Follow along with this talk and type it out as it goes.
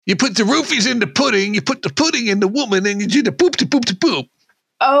You put the roofies in the pudding, you put the pudding in the woman, and you do the poop to poop to poop.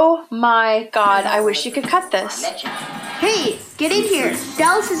 Oh my God, I wish you could cut this. Hey, get in here.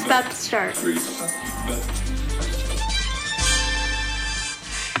 Dallas is about to start.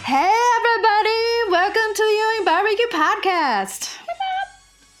 Hey everybody, welcome to the Ewing Barbecue Podcast.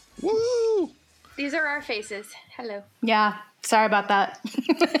 Woo! These are our faces. Hello. Yeah, sorry about that.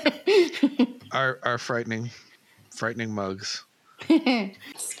 Our frightening mugs.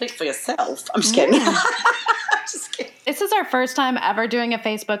 Speak for yourself. I'm just kidding. Just kidding. This is our first time ever doing a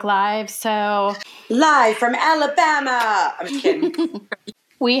Facebook Live, so... Live from Alabama. I'm just kidding.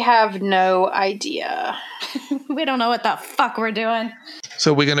 We have no idea. we don't know what the fuck we're doing.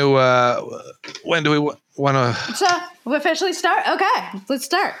 So we're going to, when do we want to... So, we officially start? Okay, let's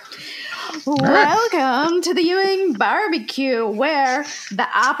start. Welcome to the Ewing Barbecue, where the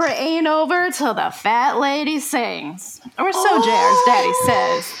opera ain't over till the fat lady sings. Or so Jared's daddy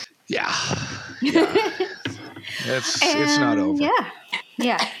says. Yeah. It's not over.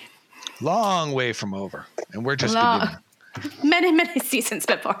 Yeah. Long way from over. And we're just beginning. Many seasons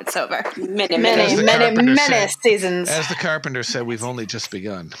before it's over. Many seasons. As the carpenter said, we've only just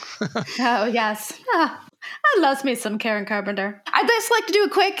begun. Oh, yes. I love me some Karen Carpenter. I'd just like to do a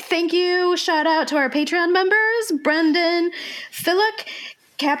quick thank you shout out to our Patreon members, Brendan Phillick,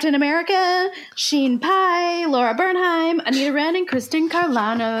 Captain America, Sheen Pye, Laura Bernheim, Anita Wren, and Kristen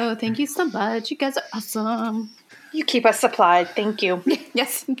Carlano. Thank you so much. You guys are awesome. You keep us supplied. Thank you.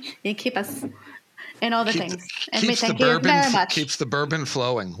 Yes, you keep us in all the things. And we Keeps the thank you very much. Keeps the bourbon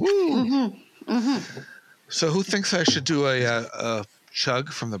flowing. Woo! So who thinks I should do a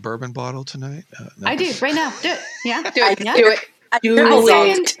chug from the bourbon bottle tonight? No. I do, right now. Do it. Yeah. Do it. Yeah. Do it.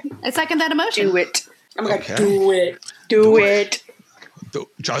 I second that emotion. Do it. I'm going Okay. to do it. Do it.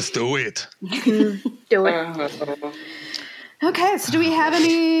 Just do it. Do it. Okay, so do we have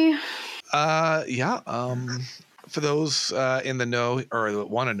any... For those in the know or that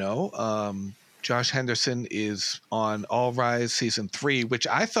want to know, Josh Henderson is on All Rise season 3, which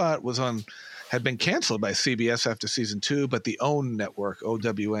I thought had been canceled by CBS after season 2, but the OWN network,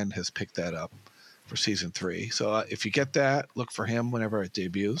 OWN, has picked that up for season 3. So if you get that, look for him whenever it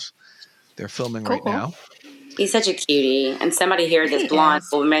debuts. They're filming right now. He's such a cutie. And somebody here that's blonde,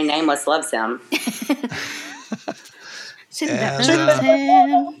 will remain nameless, loves him.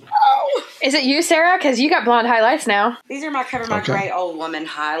 Is it you, Sarah? Because you got blonde highlights now. These are my great old woman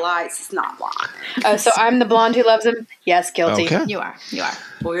highlights. It's not blonde. Oh, so I'm the blonde who loves him? Yes, guilty. Okay. You are.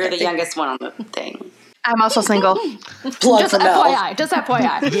 Well, you're the youngest one on the thing. I'm also single. Just FYI.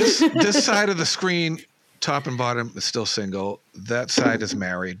 This side of the screen, top and bottom, is still single. That side is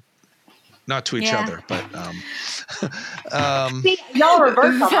married. Not to each other, but See, y'all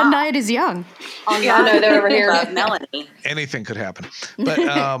reverse The night is young. Yeah, I know they're over here. Melanie. anything could happen. But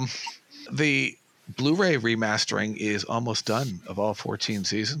the Blu-ray remastering is almost done of all 14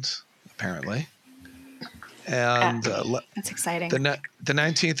 seasons, apparently. And That's exciting. the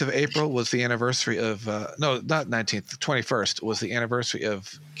 19th of April was the anniversary of no, not 19th, the 21st was the anniversary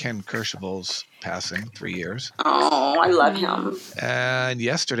of Ken Kershavel's passing, 3 years. Oh, I love him. And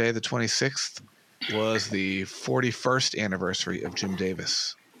yesterday, the 26th, was the 41st anniversary of Jim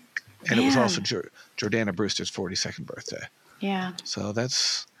Davis. And it was also Jordana Brewster's 42nd birthday. Yeah. So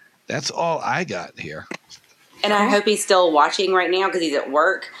that's all I got here. And I hope he's still watching right now because he's at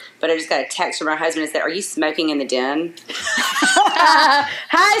work. But I just got a text from my husband and said, "Are you smoking in the den?"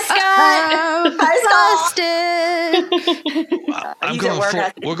 Hi, Scott. Busted.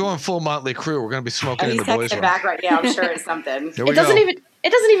 We're going full Motley Crue. We're going to be smoking in the boys' room. Back right now. I'm sure it's something. Here we It go. doesn't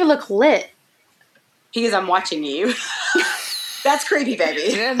even look lit. He goes, "I'm watching you." That's creepy,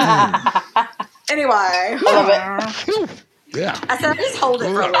 baby. Anyway, I love it. Yeah. I said, just hold it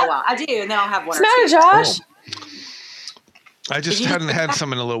for a little while. I do, and then I'll have one What's the or two. matter, Josh? I just hadn't had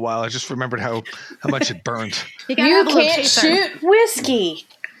some in a little while. I just remembered how much it burnt. You can't shoot whiskey.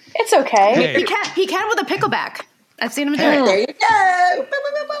 It's okay. Hey. He can with a pickleback. I've seen him do Hey. it. There you go. Boop,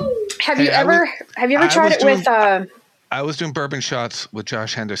 boop, boop, boop. Have you ever tried it with I was doing bourbon shots with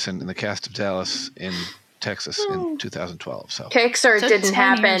Josh Henderson in the cast of Dallas in Texas in 2012. So Pixar? So Didn't 10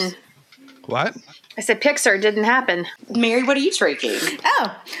 happen. years. what? I said Pixar didn't happen. Mary, what are you drinking?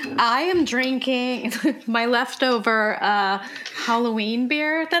 Oh, I am drinking my leftover Halloween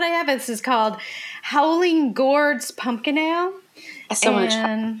beer that I have. This is called Howling Gourds Pumpkin Ale. I still want to try.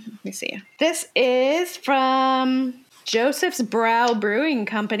 And let me see. This is from Joseph's Brow Brewing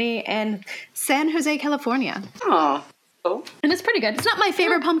Company in San Jose, California. Oh, cool. And it's pretty good. It's not my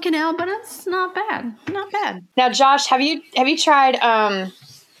favorite pumpkin ale, but it's not bad. Not bad. Now, Josh, have you tried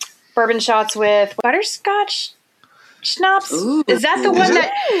bourbon shots with butterscotch schnapps. Ooh. Is that the Is one it?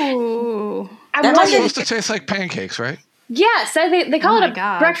 that Ooh. I That might It's wondered? supposed to taste like pancakes, right? Yes, they call Oh it my a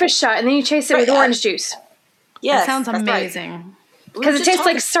God. breakfast shot, and then you chase it with Right, orange juice Yes, That sounds that's right. amazing. because it Just tastes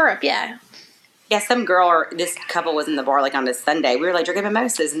like talking- syrup. Yeah. Yeah, some girl or this couple was in the bar like on a Sunday. We were like drinking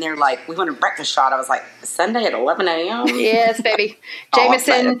mimosas, and they're like, "We want a breakfast shot." I was like, "Sunday at 11 a.m." Yes, baby. Oh,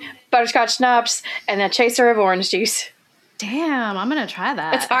 Jameson, butterscotch schnapps, and a chaser of orange juice. Damn, I'm gonna try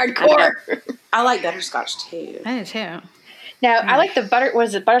that. It's hardcore. I like butterscotch too. I do too. Now I like the butter.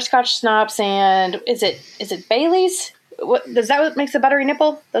 Was it butterscotch schnapps and is it Bailey's? What does that what makes a buttery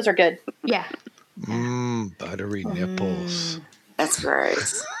nipple? Those are good. Yeah. Buttery nipples. That's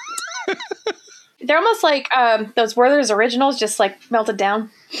gross. They're almost like those Werther's Originals, just like melted down.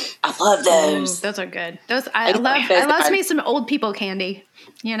 I love Ooh, those. those are good. Those I like love. those I love guys. me some old people candy.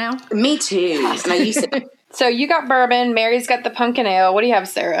 You know. Me too. And I used to. So you got bourbon. Mary's got the pumpkin ale. What do you have,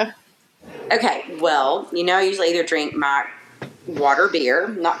 Sarah? Okay, well, I usually either drink my water beer,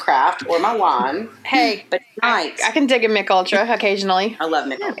 not craft, or my wine. Hey, But tonight, I can dig a Mick Ultra occasionally. I love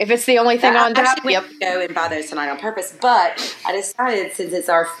Mick. If it's the only thing on tap, Actually, yep. we go and buy those tonight on purpose. But I decided since it's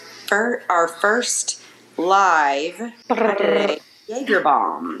our first live Jaeger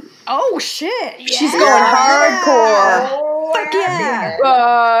bomb. Oh shit! She's going hardcore. Fuck yeah!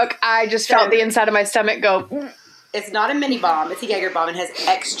 Fuck! I just felt the inside of my stomach go. It's not a mini bomb. It's a Jaeger bomb. It has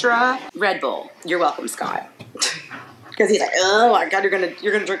extra Red Bull. You're welcome, Scott. Because he's like, oh my god, you're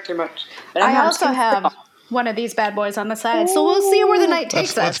gonna drink too much. But I not. also have one of these bad boys on the side, so we'll see where the night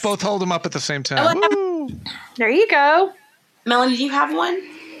takes Let's us. both hold them up at the same time. Woo. There you go. Melanie, do you have one?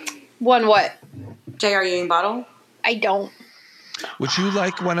 One what? J.R. Ewing bottle. I don't. Would you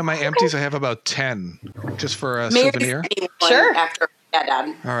like one of my empties? I have about 10, just for a Mary souvenir. sent me one Sure. After I got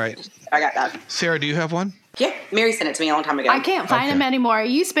done. All right. I got that. Sarah, do you have one? Yeah, Mary sent it to me a long time ago. I can't find Okay. them anymore. I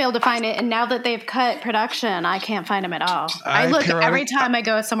used to be able to find it, and now that they've cut production, I can't find them at all. I look every time I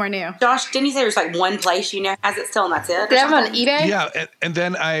go somewhere new. Josh, didn't you say there's like one place has it still and that's it? Did I have them on eBay? Yeah, and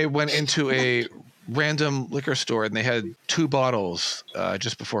then I went into a random liquor store, and they had 2 bottles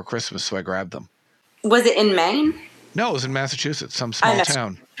just before Christmas, so I grabbed them. Was it in Maine? No, it was in Massachusetts, some small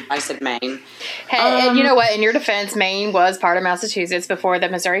town. I said Maine. Hey, and you know what? In your defense, Maine was part of Massachusetts before the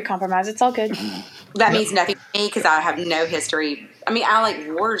Missouri Compromise. It's all good. That means nothing to me because I have no history. I mean, I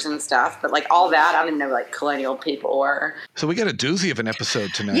like wars and stuff, but like all that, I don't even know like colonial people or. So we got a doozy of an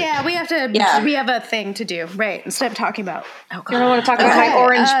episode tonight. Yeah, we have to. Yeah. We have a thing to do, right? Instead of talking about alcohol. You don't want to talk about my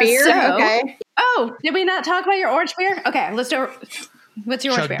orange beer? so- Okay. Oh, did we not talk about your orange beer? Okay, let's do. What's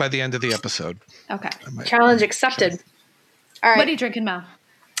your orange Chug beer? by the end of the episode. Okay. Challenge accepted. All right. What are you drinking, Mel?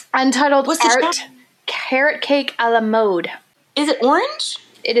 Untitled What's the Art challenge? Carrot Cake a la Mode. Is it orange?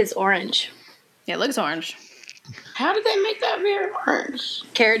 It is orange. Yeah, it looks orange. How did they make that beer orange?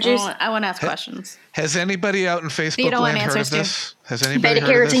 Carrot juice. I want to ask questions. Has anybody out in Facebook You don't want land heard of answers to. this? Has anybody Beta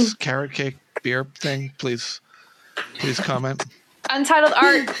heard of this carotene. carrot cake beer thing? Please comment. Untitled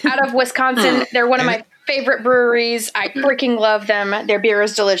Art out of Wisconsin. They're one of my favorite breweries. I freaking love them. Their beer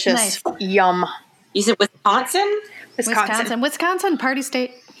is delicious. Nice. Yum. You said Wisconsin? Wisconsin, party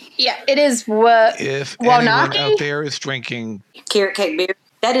state. Yeah, it is what If anyone Wanaki? out there is drinking, Carrot cake beer.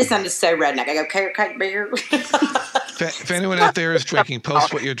 That is something so redneck. I go carrot cake beer. if anyone out there is drinking,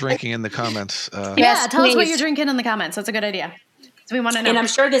 post what you're drinking in the comments. Yes, Yeah, tell us what please. you're drinking in the comments. That's a good idea. So we want to know. And I'm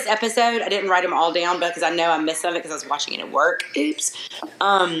sure this episode, I didn't write them all down because I know I missed some of it because I was watching it at work. Oops.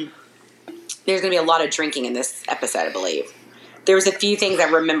 There's going to be a lot of drinking in this episode, I believe. There was a few things I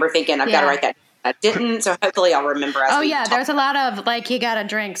remember thinking I've got to Yeah. write that. I didn't, so hopefully I'll remember. As Oh we yeah, talk. there's a lot of like you gotta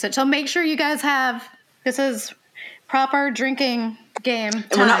drink. So make sure you guys have this is proper drinking game. And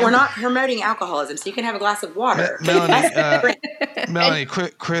Time. we're not promoting alcoholism, so you can have a glass of water. Melanie,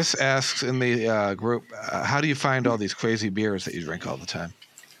 Chris asks in the group, how do you find all these crazy beers that you drink all the time?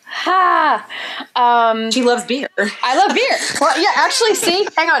 Ha! She loves beer. I love beer. Well, yeah, actually, see,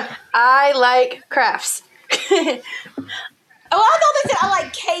 hang on. I like crafts. Oh, I thought they said I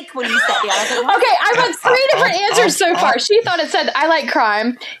like cake when you said that. I was like, Okay, I've had 3 different answers so far. She thought it said I like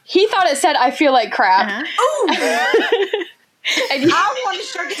crime. He thought it said I feel like crap. And you- I want to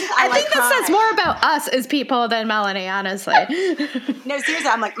shirt that says I like think that says crime. more about us as people than Melanie, honestly. No, seriously,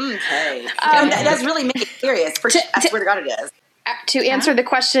 I'm like, okay. That does really make it serious. I swear to God, it is. to answer the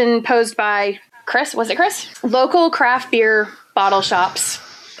question posed by Chris, was it Chris? Local craft beer bottle shops.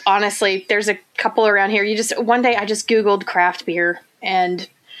 Honestly, there's a couple around here. One day I just Googled craft beer and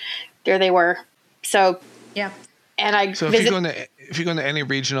there they were. So, Yeah. and I So visit. if you go into any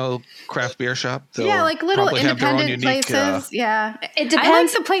regional craft beer shop, Yeah, like little probably have their own independent unique, places. Yeah. It depends. I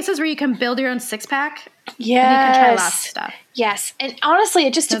like the places where you can build your own 6-pack. Yes. And you can try lots of stuff. Yes. And honestly,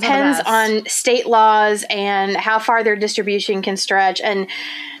 it just Those are the depends best. on state laws and how far their distribution can stretch. And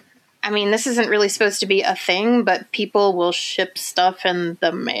I mean, this isn't really supposed to be a thing, but people will ship stuff in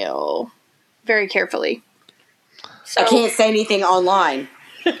the mail very carefully. So, I can't say anything online.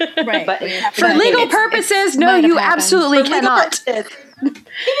 Right. But for legal purposes, no, might have you happened. absolutely cannot.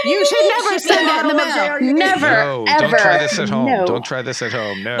 You should never send it in the mail. Never, No, ever. don't try this at home. No. Don't try this at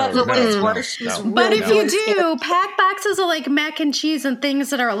home. No, But what is no, worse no, is no. But if you No. do, pack boxes of like mac and cheese and things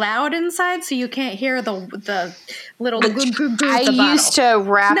that are loud inside, so you can't hear the little goop goop goop. I used to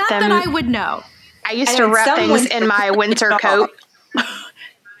wrap Not them. that I would know. I used And to then wrap things someone- in my winter coat.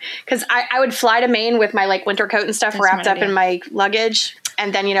 Because I would fly to Maine with my like winter coat and stuff That's wrapped a up smart in my luggage.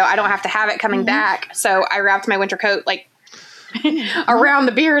 And then, I don't have to have it coming back. So I wrapped my winter coat like around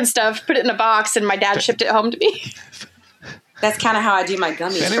the beer and stuff, put it in a box, and my dad shipped it home to me. That's kind of how I do my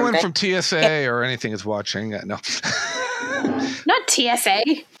gummies. If anyone from from TSA or anything is watching, no. Not TSA,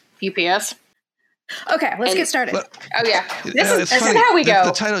 UPS. Okay, let's get started. Oh, yeah. This It's is funny. how we go.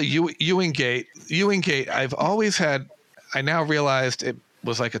 The title Ewing-Gate. Ewing-Gate, I've always had, I now realized it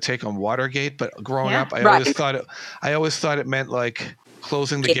was like a take on Watergate, but growing Yeah. up, I Right. always thought it meant like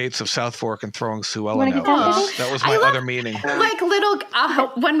closing the gates of South Fork and throwing Sue Ellen Wanna out. get that, That was I my love- other meaning. Like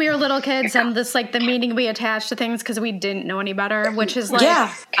when we were little kids, and this like the meaning we attached to things because we didn't know any better, which is like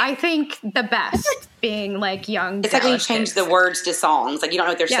Yeah. I think the best being like young. It's like when you Dallas change kids. the words to songs. Like you don't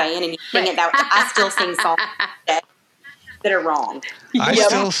know what they're Yeah. saying, and you sing it that way. I still sing songs that are wrong. I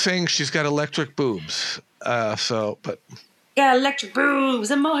still sing She's Got Electric Boobs. But Got electric boobs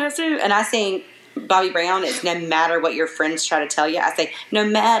and more too. And I sing Bobby Brown. It's no matter what your friends try to tell you. I say no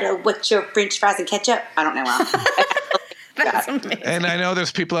matter what your French fries and ketchup. I don't know why. That's amazing. and I know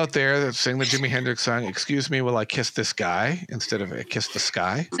there's people out there that sing the Jimi Hendrix song, Excuse Me While I Kiss This Guy, instead of I Kiss the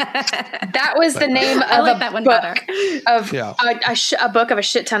Sky. That was the name of I like a that one book better. of Yeah. a book of a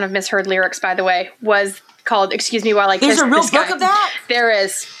shit ton of misheard lyrics. By the way, was called "Excuse Me While I There's Kiss a real This book Guy." of that? There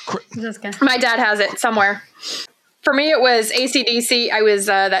is. This guy. My dad has it somewhere. For me, it was AC/DC. I was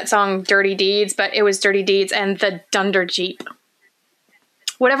that song "Dirty Deeds," but it was "Dirty Deeds" and the Dunder Jeep.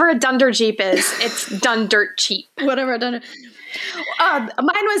 Whatever a Dunder Jeep is, it's done dirt cheap. Whatever I done. Mine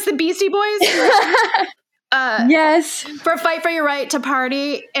was the Beastie Boys. Yes. For Fight for Your Right to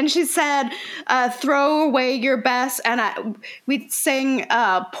Party, and she said, "Throw away your best," and we'd sing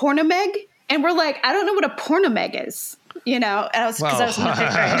 "Pornomeg," and we're like, "I don't know what a pornomeg is," and I was because I was in the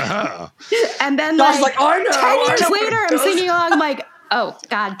fifth grade, and then I was like, I know. 10 I years know later, what I'm it does. singing along, I'm like, "Oh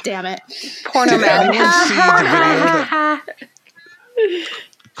God damn it!" Porno Did man. anyone see the video that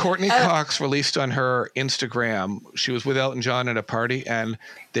Courtney Cox released on her Instagram? She was with Elton John at a party, and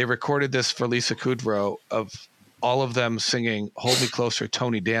they recorded this for Lisa Kudrow of all of them singing "Hold Me Closer,"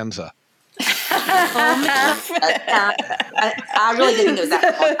 Tony Danza. I really didn't think it was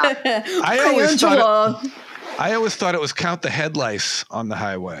that. I always thought it was Count the Headlights on the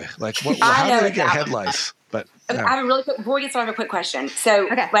highway. Like, I how know did they get that. headlights? But Okay, no. I have a really quick, before we get started, I have a quick question. So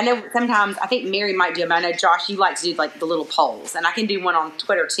Okay. I know sometimes, I think Mary might do them. I know Josh, you like to do like the little polls, and I can do one on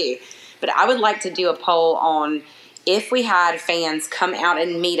Twitter too. But I would like to do a poll on if we had fans come out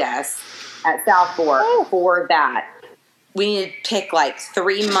and meet us at South Fork for that. We need to pick like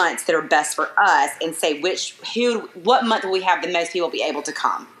 3 months that are best for us and say what month will we have the most people be able to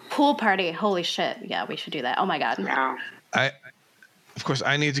come. Pool party, holy shit! Yeah, we should do that. Oh my God. No. Of course,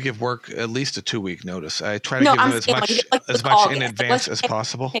 I need to give work at least a 2-week notice. I try to No, give them I'm as saying, much like, as pick much August. in Like, advance let's as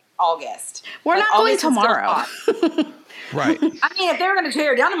possible. Pick August. We're Like, not going August is still tomorrow. hot. Right. I mean, if they were going to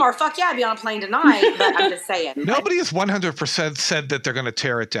tear it down tomorrow, fuck yeah, I'd be on a plane tonight. But I'm just saying. Nobody has 100% said that they're going to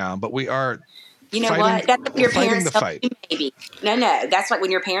tear it down, but we are. You know fighting- what? That's what your fighting parents the tell fight. you maybe. No. That's like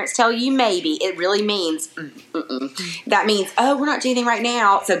when your parents tell you maybe, it really means that means, oh, we're not doing anything right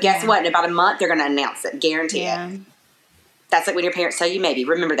now. So guess what? In about a month, they're going to announce it. Guarantee it. That's like when your parents tell you maybe.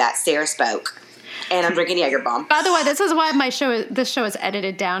 Remember that. Sarah spoke. And I'm drinking Jägerbomb. By the way, this is why this show is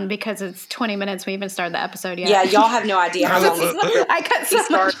edited down because it's 20 minutes. We haven't started the episode yet. Yeah, y'all have no idea how long this I cut so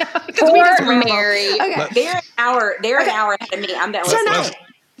much out because Poor we just rambled. Mary. Okay. They're an hour ahead of me. I'm done with Tonight.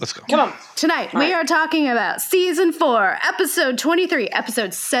 Let's go. Come on. Tonight, All we right. are talking about Season 4, Episode 23,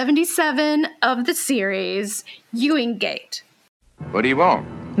 Episode 77 of the series, Ewing-Gate. What do you want?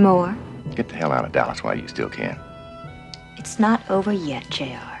 More? Get the hell out of Dallas while you still can. It's not over yet, JR.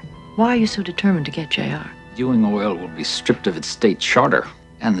 Why are you so determined to get JR? Ewing Oil will be stripped of its state charter,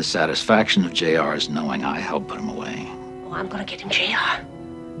 and the satisfaction of JR is knowing I helped put him away. Oh, I'm gonna get him, JR.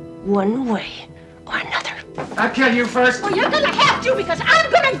 One way or another. I'll kill you first. Well, you're gonna have to because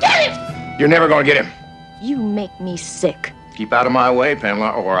I'm gonna get him! You're never gonna get him. You make me sick. Keep out of my way,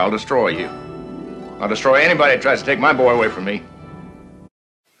 Pamela, or I'll destroy you. I'll destroy anybody that tries to take my boy away from me.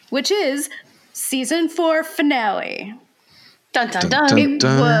 Which is season 4 finale. Dun dun dun. It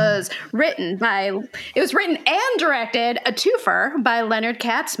was written and directed, a twofer, by Leonard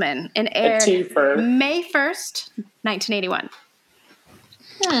Katzman, and aired May 1st, 1981.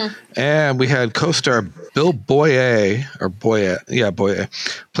 And we had co-star Bill Boye,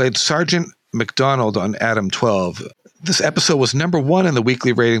 played Sergeant McDonald on Adam 12. This episode was number 1 in the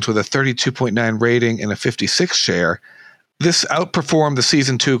weekly ratings with a 32.9 rating and a 56 share. This outperformed the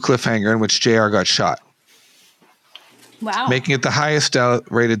season 2 cliffhanger in which JR got shot. Wow. Making it the highest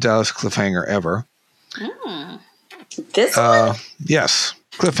rated Dallas cliffhanger ever. This one? Yes.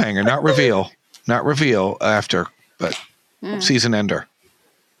 Cliffhanger, not reveal. Not reveal after, but season ender.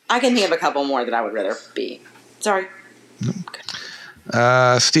 I can think of a couple more that I would rather be. Sorry.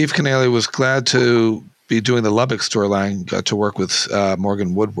 Steve Canale was glad to be doing the Lubbock storyline, got to work with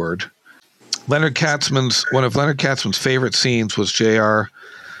Morgan Woodward. One of Leonard Katzman's favorite scenes was JR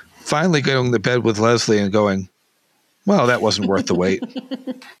finally going to bed with Leslie and going, well, that wasn't worth the wait.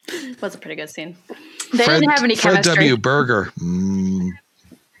 Was a pretty good scene. They didn't have any Fred chemistry. W. Berger.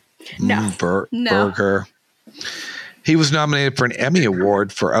 No. Berger. He was nominated for an Emmy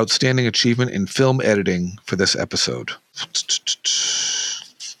Award for Outstanding Achievement in Film Editing for this episode.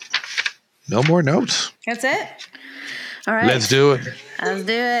 No more notes. That's it? All right. Let's do it. Let's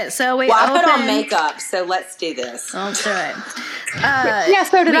do it. So we Well, I open. put on makeup, so let's do this. Let's do it. Yeah,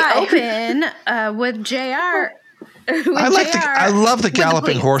 so did I. Open with JR. I love the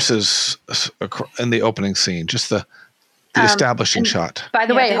galloping horses in the opening scene. Just the establishing shot. By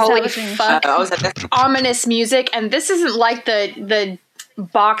the Yeah, way, the holy establishing fuck, I was like, that's ominous music, and this isn't like the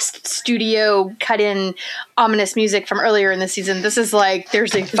boxed studio cut in ominous music from earlier in the season. This is like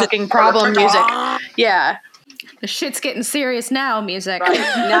there's a fucking problem music. Yeah, The shit's getting serious now, music. right.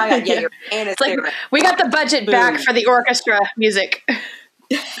 Now I got your and it's like we got the budget back for the orchestra music.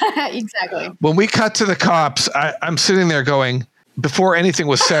 Exactly. When we cut to the cops, I'm sitting there going, before anything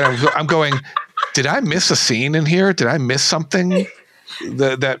was said, I'm going, did I miss a scene in here? Did I miss something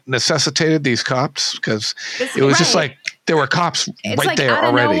that necessitated these cops? Because it was just like there were cops It's right there out of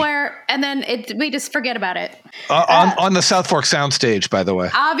already. nowhere, and then we just forget about it. On the South Fork soundstage, by the way.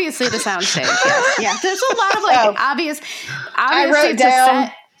 Obviously, the soundstage. Yeah. There's a lot of like obvious. I wrote it's a down-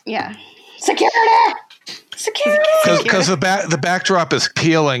 set. Yeah. Security. Because the backdrop is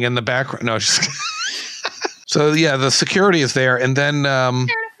peeling in the background. No, just so yeah, the security is there, and then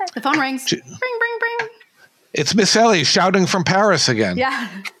The phone rings. Bring. it's Miss Ellie shouting from Paris again. Yeah.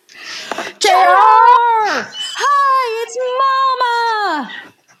 JR! Hi, it's Mama!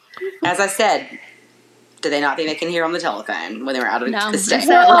 as I said, do they not think they can hear on the telephone when they were out of No, the there's state?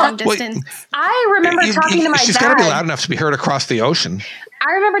 that long Wait. distance. I remember talking to my She's dad. got to be loud enough to be heard across the ocean.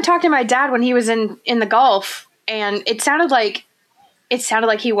 I remember talking to my dad when he was in the Gulf, and it sounded like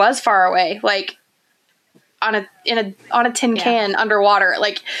he was far away, like on a tin can underwater.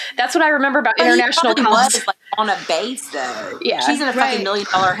 Like that's what I remember about international He calls. was like on a base though. Yeah, she's in a fucking right. $1 million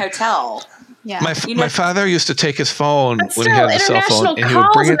hotel. Yeah. My father used to take his phone But when he had a cell phone, international and he would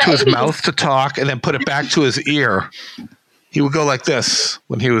bring calls it to in his the 80s. mouth to talk, and then put it back to his ear. He would go like this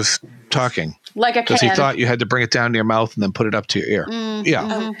when he was talking, Like a because he can. thought you had to bring it down to your mouth and then put it up to your ear.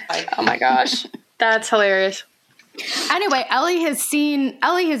 Yeah. Oh my gosh, that's hilarious. Anyway, Ellie has seen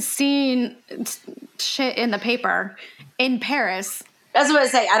shit in the paper in Paris. That's what I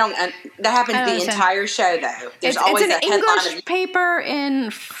say. That happens I don't the understand. entire show though. There's It's always an a headline English of paper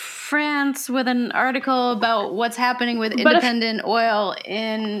in France with an article about what's happening with if- independent oil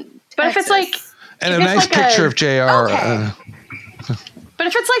in But if it's like, And a if it's nice like picture of JR. Okay. But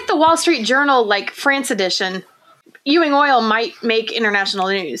if it's like the Wall Street Journal, like France edition, Ewing Oil might make international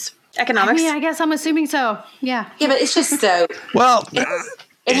news. I Economics. mean, I guess I'm assuming so. Yeah. Yeah, but it's just so Well,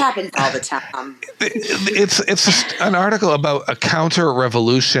 it happens all the time. it's an article about a counter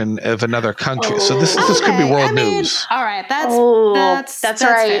revolution of another country. So this could be Okay, world I mean, news. all right, that's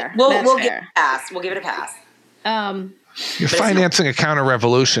right. Fair. We'll That's give it fair. a pass. We'll give it a pass. You're financing a counter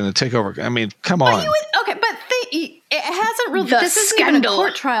revolution and take over. I mean, come on. Okay, but it hasn't really. The This isn't even a scandal.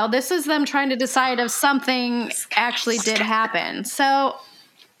 court trial. This is them trying to decide if something actually did happen. So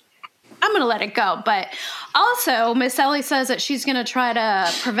I'm going to let it go. But also, Miss Ellie says that she's going to try to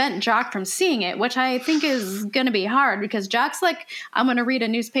prevent Jock from seeing it, which I think is going to be hard because Jock's like, I'm going to read a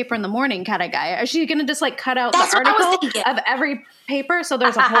newspaper in the morning kind of guy. Is she going to just like cut out That's the what I was article thinking. of every paper so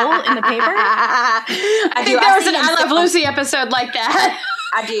there's a hole in the paper? I think there was an I Love Lucy episode like that.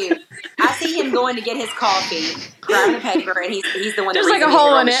 I do. I see him going to get his coffee, grabbing the paper, and he's the one There's that like reads a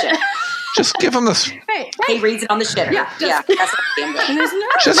hole on in the it. shit. Just give him the. Hey, He reads it on the shitter. Yeah, Yeah, that's what I'm doing.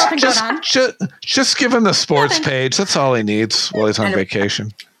 there's nothing going on. Just give him the sports page. That's all he needs while he's on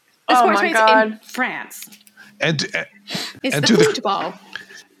vacation. The Oh sports my race God. in France. And It's and the do the football.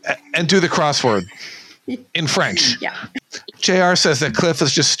 and do the crossword in French. Yeah. JR says that Cliff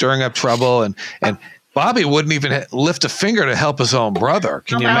is just stirring up trouble, and Bobby wouldn't even lift a finger to help his own brother.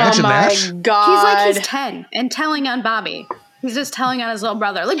 Can you imagine oh my that? God. He's 10 and telling on Bobby. He's just telling on his little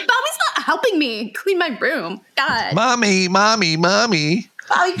brother. Like, Bobby's not helping me clean my room. God. Mommy. Bobby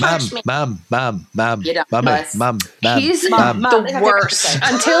punched me. Mom. You don't Mom. fuss. Mom. He's Mom. the worst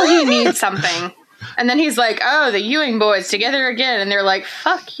until he needs something. And then he's like, oh, the Ewing boys together again. And they're like,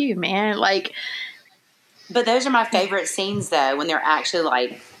 fuck you, man. Like, But those are my favorite scenes, though, when they're actually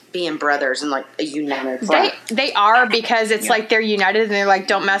like being brothers and like a united front. they are, because it's like they're united and they're like,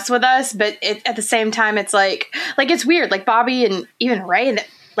 don't mess with us. But at the same time, it's like it's weird. Like Bobby and even Ray,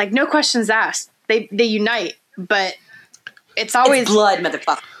 like no questions asked. They unite, but it's always It's blood,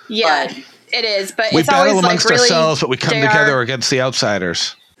 motherfucker. Yeah, Blood. it is. But We it's battle always amongst like really ourselves, but we come JR together against the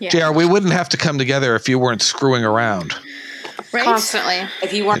outsiders. Yeah. JR, we wouldn't have to come together if you weren't screwing around. Right? constantly.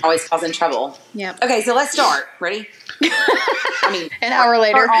 If you weren't always causing trouble. Yep. Okay, so let's start. Ready? I mean, An hour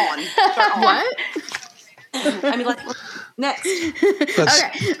later. Start on. What? I mean, next.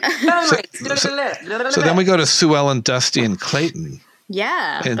 But so then we go to Sue Ellen, Dusty, and Clayton.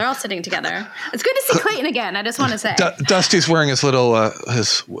 Yeah, And- they're all sitting together. It's good to see Clayton again. I just want to say. Dusty's wearing his little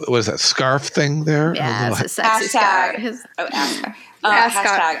what is that, scarf thing there? Yeah, His it's a sexy scar. Hashtag. Ascot.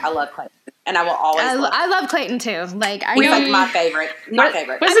 Hashtag. I love Clayton, and I will always. I love Clayton too. Like I He's know like my favorite. My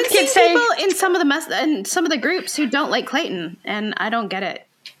favorite. What I've does been the kid seeing say? people in some of the groups who don't like Clayton, and I don't get it.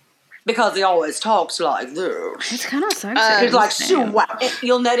 Because he always talks like this. It's kind of sexy. He's like Damn.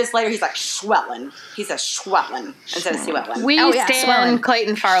 You'll notice later he's like swelling. He says swelling instead of swelling. We Oh, yeah, stand swelling.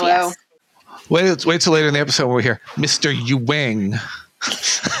 Clayton Farlow. Yes. Wait till later in the episode when we hear Mr. Ewing.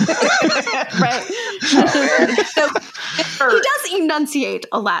 Right. So, He does enunciate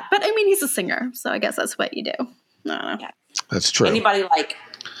a lot, but I mean, he's a singer, so I guess that's what you do. I don't know. Yeah. That's true. anybody like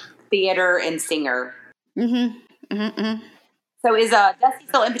theater and singer. Mm-hmm. Mm-hmm. So is Dusty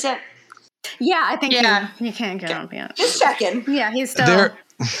still impotent? Yeah, I think Yeah. you can't get him. Yeah. Just checking. Yeah, he's There-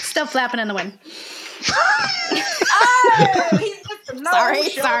 still flapping in the wind. Oh, he's just no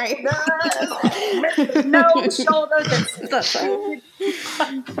Sorry. No shoulders.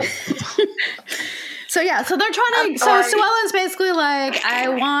 So yeah, so they're trying to. So Sue Ellen's basically like, I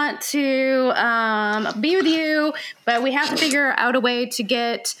want to be with you, but we have to figure out a way to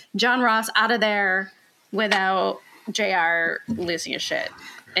get John Ross out of there without JR losing his shit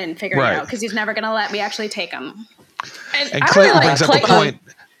and figuring Right. it out, because he's never going to let me actually take him. And I Clayton really brings like up the Clayton.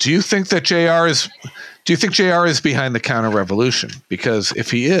 point. Do you think JR is behind the counter revolution? Because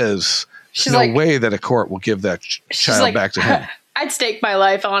if he is, She's there's no like- way that a court will give that She's child like, back to him. I'd stake my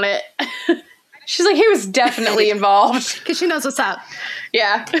life on it. She's like, he was definitely involved. Because she knows what's up.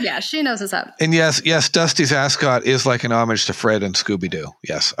 Yeah. Yeah, she knows what's up. And yes, Dusty's ascot is like an homage to Fred and Scooby-Doo.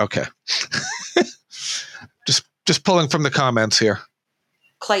 Yes, okay. just pulling from the comments here.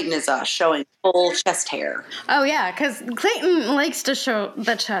 Clayton is showing full chest hair, Oh yeah, because Clayton likes to show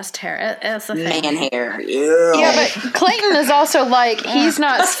the chest hair. It's a thing. man hair. Yeah. Yeah, but Clayton is also like, he's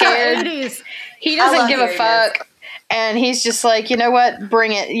not scared. 80s. He I doesn't love give a hearing fuck. And he's just like, you know what?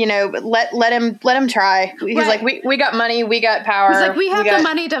 Bring it. You know, let him try. He's Right. like, we got money, we got power. He's like, we have got the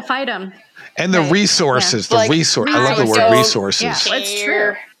money to fight him. And the Right. resources, Yeah. I Like, love the word so- resources. Yeah. It's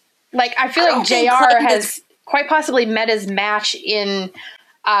true. Like, I feel I like don't think JR Clayton has is- quite possibly met his match in,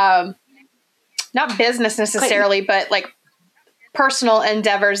 not business necessarily, but like personal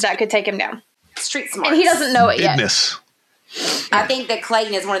endeavors that could take him down. Street smart. And he doesn't know it yet. Business. I think that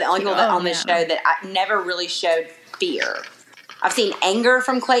Clayton is one of the only people that on this yeah. show that I never really showed fear. I've seen anger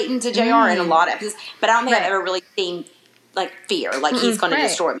from Clayton to JR in a lot of episodes, but I don't think I've ever really seen like fear, like he's going to Right.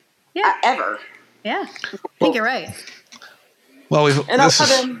 destroy me. Yeah. Ever. Yeah, I think you're right. Well, And this I'll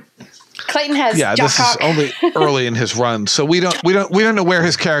is, put him. Clayton has yeah, Jock this is Hawk. only early in his run, so we don't know where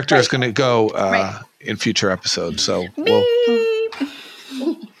his character is going to go in future episodes. So,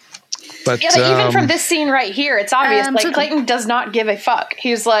 but Yeah, but even from this scene right here, it's obvious. Like, so- Clayton does not give a fuck.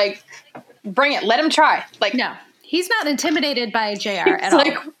 He's like, bring it. Let him try. Like, No, he's not intimidated by JR at it's all.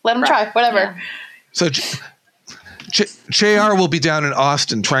 like, let him try. Whatever. Yeah. So JR will be down in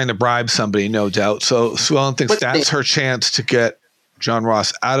Austin trying to bribe somebody, no doubt. So Sue Ellen thinks that's her chance to get John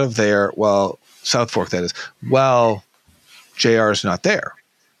Ross out of there. Well, South Fork, that is. Well, JR is not there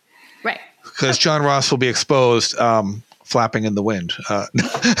Right. because John Ross will be exposed flapping in the wind.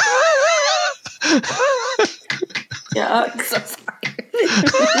 Yeah. So sorry.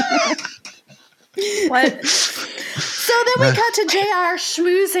 What? So then we cut to JR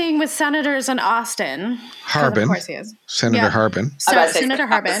schmoozing with senators in Austin. Harbin. Of course he is. Senator Harbin. Senator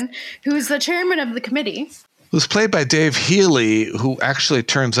Harbin, who's the chairman of the committee. Who's played by Dave Healy, who actually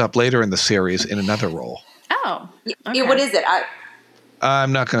turns up later in the series in another role. Oh. Okay. Yeah, what is it?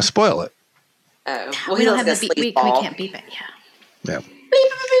 I'm not going to spoil it. Oh. Well, We he don't looks have the like beep. We can't beep it. Yeah. Yeah. Beep,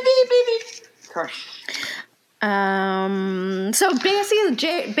 beep, beep, beep, beep. Sorry. So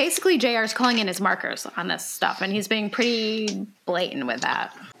basically JR's calling in his markers on this stuff, and he's being pretty blatant with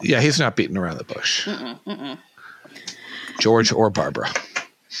that. Yeah, he's not beating around the bush. George or Barbara.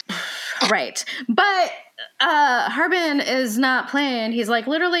 Right. But Harbin is not playing. He's like,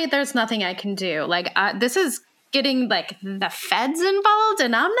 literally, there's nothing I can do. Like, this is getting, like, the feds involved,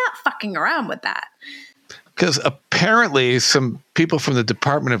 and I'm not fucking around with that. Because apparently some people from the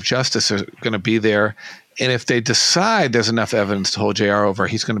Department of Justice are going to be there, and if they decide there's enough evidence to hold JR over,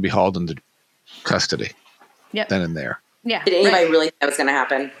 he's going to be hauled into custody. Yep. Then and there. Yeah. Did anybody really think that was going to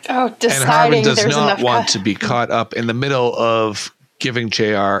happen? Oh, And deciding Harbin does there's not enough. want to be caught up in the middle of giving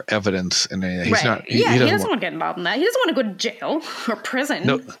JR evidence, and he's Right. not. He doesn't want to get involved in that. He doesn't want to go to jail or prison.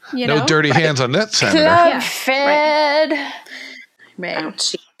 No, you no know? dirty hands on that senator. Club Yeah, fed. Right. Oh,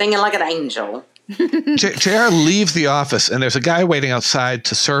 she's singing like an angel. JR leaves the office, and there's a guy waiting outside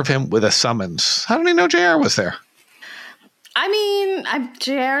to serve him with a summons. How did he know JR was there? I mean,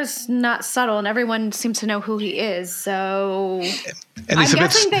 JR's not subtle, and everyone seems to know who he is. So And I'm he's a bit.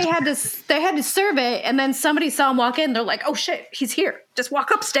 guessing they had to serve it, and then somebody saw him walk in. They're like, "Oh shit, he's here! Just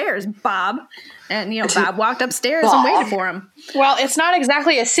walk upstairs, Bob." And Bob walked upstairs and waited for him. Well, it's not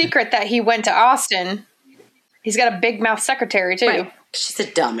exactly a secret that he went to Austin. He's got a big mouth secretary too. Right. She's a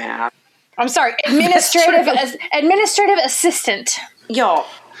dumbass. I'm sorry, administrative assistant. Y'all,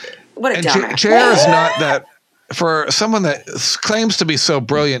 what a And dumbass. JR is not that. For someone that claims to be so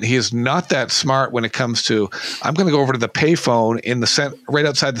brilliant, he is not that smart when it comes to, I'm going to go over to the payphone in the right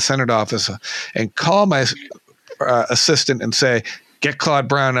outside the Senate office and call my assistant and say, get Claude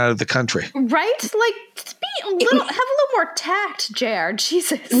Brown out of the country. Right? Like, have a little more tact, JR.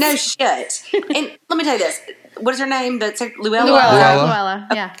 Jesus. No shit. And let me tell you this. What is her name? Luella? Luella.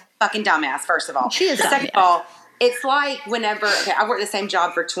 Yeah. Fucking dumbass, first of all. She is dumb, Second of all, it's like whenever, I worked the same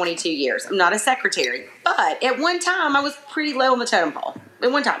job for 22 years. I'm not a secretary, but at one time I was pretty low on the totem pole.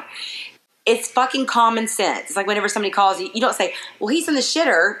 At one time. It's fucking common sense. It's like whenever somebody calls you, you don't say, well, he's in the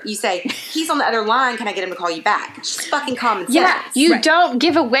shitter. You say, he's on the other line. Can I get him to call you back? It's just fucking common sense. Yeah, you don't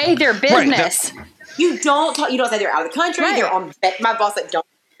give away their business. You don't say they're out of the country. Right. They're on, my boss said, you're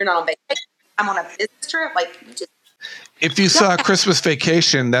not on vacation. I'm on a business trip. Like, you just. If you saw Christmas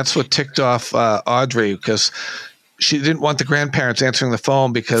Vacation, that's what ticked off Audrey, because she didn't want the grandparents answering the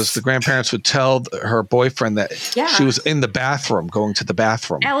phone because the grandparents would tell her boyfriend that she was in the bathroom, going to the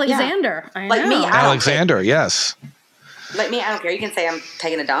bathroom. Alexander. I Like know. me, I Alexander, yes. Like me, I don't care. You can say I'm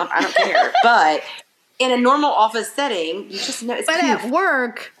taking a dump. I don't care. But in a normal office setting, you just know it's But cute. at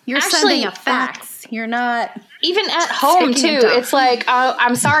work, you're Actually, sending a fax. You're not. Even at home Taking too, a dump. it's like,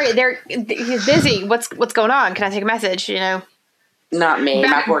 I'm sorry, he's busy. What's going on? Can I take a message? Not me.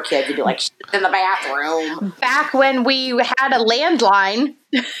 Back- My poor kid would be like, she's in the bathroom. Back when we had a landline.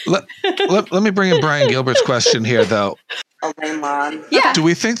 Let me bring in Brian Gilbert's question here, though. A landline. Yeah, Do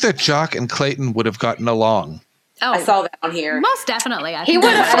we think that Jock and Clayton would have gotten along? Oh, I saw that on here. most definitely. I he think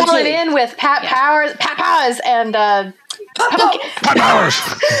would have I fallen do. in with Pat Powers, and Pat Powers!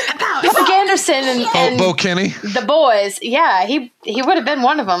 Papa Anderson and Bo Kinney? the boys. Yeah, he would have been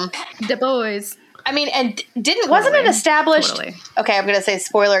one of them. the boys. I mean, and wasn't it established? Totally. Okay, I'm going to say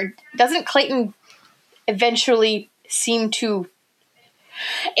spoiler. Doesn't Clayton eventually seem to?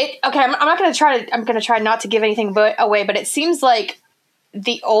 Okay, I'm not going to try to. I'm going to try not to give anything away, but it seems like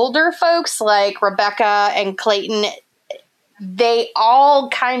the older folks, like Rebecca and Clayton, they all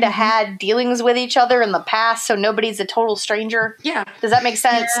kind of had dealings with each other in the past, so nobody's a total stranger. Yeah. Does that make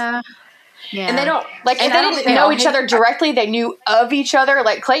sense? Yeah. And they don't. Like, if and they I don't didn't think know all each hate- other directly, they knew of each other.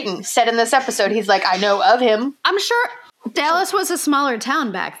 Like Clayton said in this episode, he's like, I know of him. I'm sure Dallas was a smaller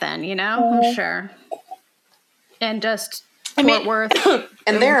town back then, I'm sure. And just Fort Worth,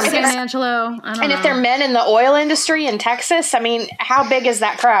 And they're San Angelo. I don't And know. if they're men in the oil industry in Texas, I mean, how big is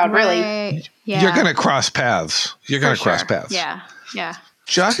that crowd, really? Right. Yeah. You're going to cross paths. Yeah. Yeah.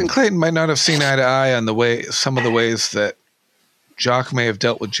 Jock and Clayton might not have seen eye to eye on some of the ways that Jock may have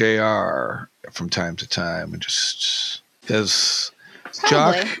dealt with JR from time to time, and just because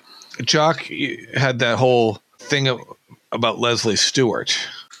Jock had that whole thing about Leslie Stewart,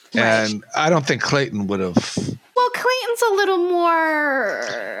 and I don't think Clayton would have. Well, Clayton Clayton's a little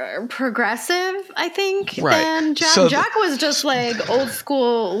more progressive, I think, Right. than Jock. So Jock was just like old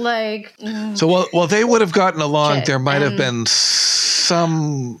school, like. So while they would have gotten along, Shit, there might have and- been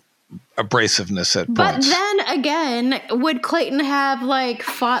some abrasiveness at But points. then again, would Clayton have like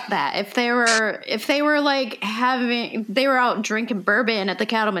fought that if they were like they were out drinking bourbon at the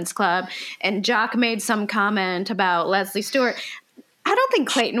Cattlemen's Club and Jock made some comment about Leslie Stewart? I don't think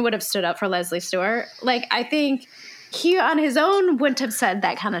Clayton would have stood up for Leslie Stewart. Like, I think he on his own wouldn't have said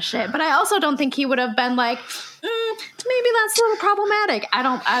that kind of shit. But I also don't think he would have been like, maybe that's a little problematic. I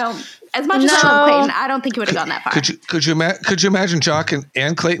don't. As much as I love Clayton, I don't think he would have gone that far. Could you imagine Jock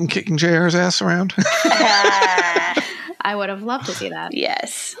and Clayton kicking JR's ass around? I would have loved to see that.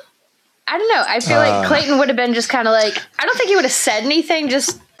 Yes. I don't know. I feel like Clayton would have been just kind of like, I don't think he would have said anything,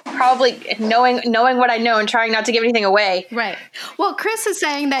 just probably knowing what I know and trying not to give anything away. Right. Well, Chris is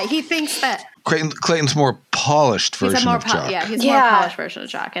saying that he thinks that Clayton's more polished version of Jock. Yeah, he's a more polished version of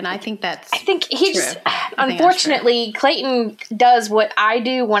Jock, and I think that's. I think he true. just, unfortunately, Clayton does what I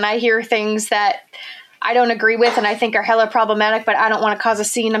do when I hear things that I don't agree with and I think are hella problematic, but I don't want to cause a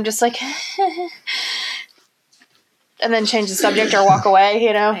scene. I'm just like, and then change the subject or walk away,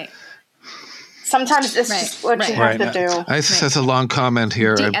 you know? Right. Sometimes it's just what you have to do. Isis has a long comment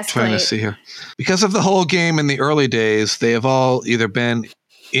here. I'm trying to see here. Because of the whole game in the early days, they have all either been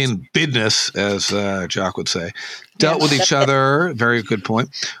in business, as Jock would say, dealt with each other, very good point,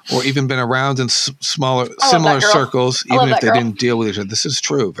 or even been around in similar circles, even if they didn't deal with each other. This is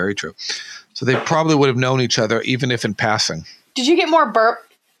true, very true. So they probably would have known each other, even if in passing. Did you get more burp?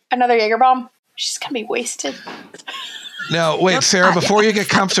 Another Jaeger bomb? She's going to be wasted. Now, wait, Sarah, before you get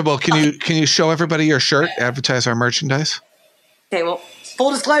comfortable, can you show everybody your shirt, advertise our merchandise? Okay, well,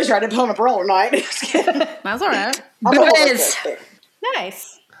 full disclosure, I didn't put on a bra tonight. That's all right. Boobies.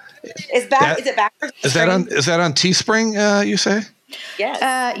 Nice. Is it backwards? Is that on Teespring, you say?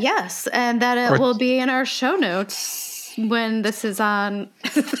 Yes. Yes, and that it will be in our show notes when this is on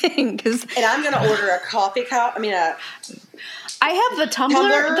the thing. And I'm going to order a coffee cup. I have the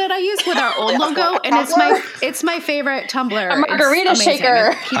tumbler that I use with our old logo, and it's my favorite tumbler. A margarita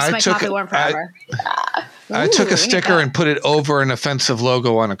shaker. It keeps my coffee warm forever. I took a sticker and put it over an offensive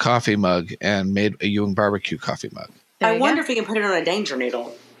logo on a coffee mug and made a Ewing barbecue coffee mug. I wonder if we can put it on a danger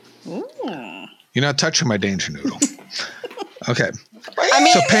noodle. Ooh. You're not touching my danger noodle. Okay. I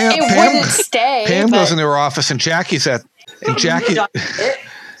mean, so Pam wouldn't stay. Pam goes into her office, and Jackie's at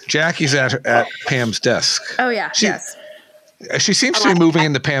Pam's desk. Oh yeah, yes. She seems to be moving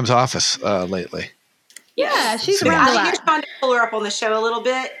into Pam's office lately. Yeah, she's around a lot. I think you're trying to pull her up on the show a little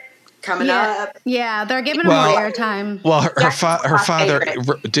bit. Coming up. Yeah, they're giving her more airtime. Well, her father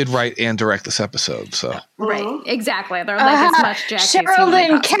did write and direct this episode, so. Right, exactly. They're like as much Jackie.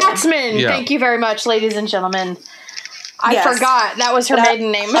 Sherilyn Katzman. Yeah. Thank you very much, ladies and gentlemen. I forgot. That was her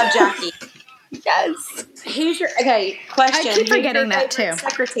maiden name. Jackie. Yes. Who's your, question. I keep forgetting that too.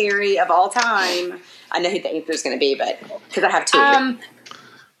 Secretary of all time. I know who the answer is going to be, but because I have two.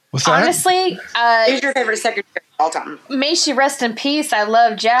 What's that? Honestly, who's your favorite secretary of all time? May she rest in peace. I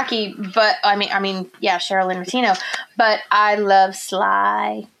love Jackie, but I mean, Sherilyn Rotino, but I love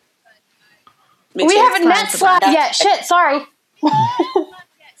Sly. We haven't met Sly yet. Shit, sorry.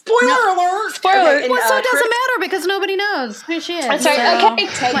 Spoiler alert! Spoiler. Okay, well, so it doesn't matter because nobody knows who she is. I'm sorry. Okay,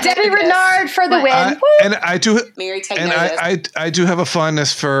 Debbie Renard for the win. And I do. Mary, take notice. I do have a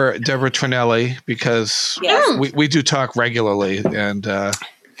fondness for Deborah Trinelli because we do talk regularly, and the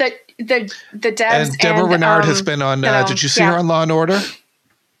Debs and Deborah Renard has been on. Did you see her on Law and Order?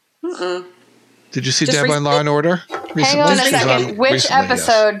 Mm-mm. Did you see Deb on Law and Order recently? Hang on a second. Which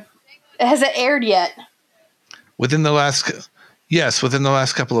episode has it aired yet? Within the last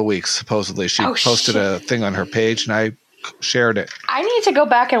couple of weeks, supposedly. She posted a thing on her page, and I shared it. I need to go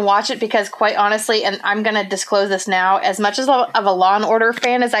back and watch it because, quite honestly, and I'm going to disclose this now, as much as of a Law and Order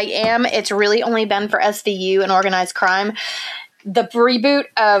fan as I am, it's really only been for SVU and organized crime. The reboot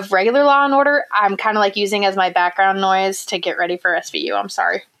of regular Law and Order, I'm kind of like using as my background noise to get ready for SVU. I'm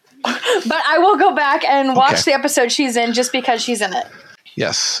sorry. But I will go back and watch the episode she's in just because she's in it.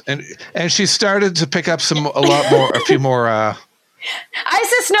 Yes. And she started to pick up a few more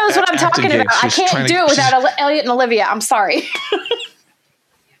Isis knows what I'm talking about. I can't do it without Elliot and Olivia. I'm sorry.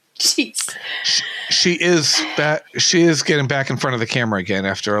 Jeez. She is back. She is getting back in front of the camera again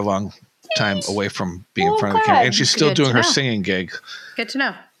after a long time away from being in front of the camera, and she's still doing her singing gig. Good to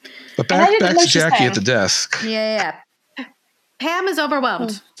know. But back to Jackie at the desk. Yeah. Pam is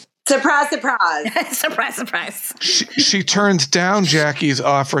overwhelmed. Surprise, surprise. Surprise, surprise. She turns down Jackie's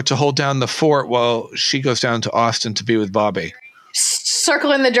offer to hold down the fort while she goes down to Austin to be with Bobby.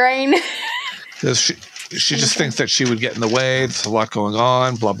 Circle in the drain. she just thinks that she would get in the way. There's a lot going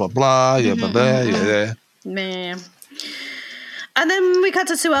on. Blah blah blah. Yeah, blah blah. Yeah. Man. And then we cut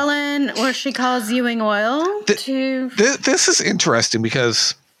to Sue Ellen, where she calls Ewing oil to. This is interesting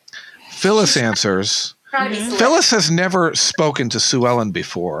because Phyllis answers. Phyllis has never spoken to Sue Ellen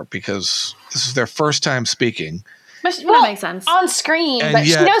before because this is their first time speaking. But, that makes sense. On screen, And but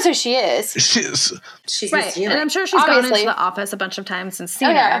yet- she knows who she is. She's Right. Miss And Ewing. I'm sure she's gone Obviously. into the office a bunch of times and seen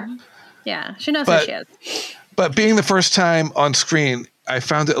Oh, yeah. her. Yeah, she knows But- who she is. But being the first time on screen, I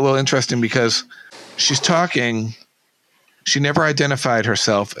found it a little interesting because she's talking. She never identified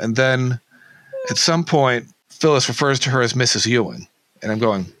herself. And then at some point, Phyllis refers to her as Mrs. Ewing. And I'm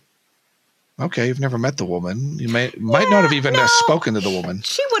going, okay, you've never met the woman. You might not have even spoken to the woman.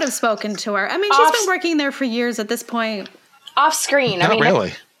 She would have spoken to her. I mean, she's Off- been working there for years at this point. Off screen. Not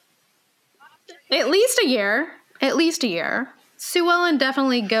really. At least a year. At least a year. Sue Ellen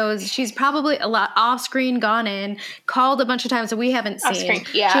definitely goes. She's probably a lot off screen, gone in, called a bunch of times that we haven't seen. Off-screen,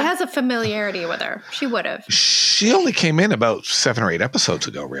 yeah. She has a familiarity with her. She would have. She only came in about 7 or 8 episodes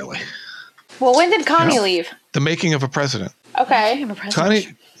ago, really. Well, when did Connie leave? The Making of a President. Okay.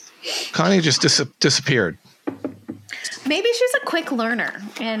 Connie just disappeared. Maybe she's a quick learner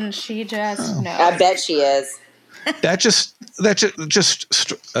and she just knows. I bet she is. That just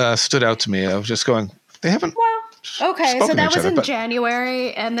stood out to me. I was just going, they haven't. Okay, so spoken to that each was other, in but-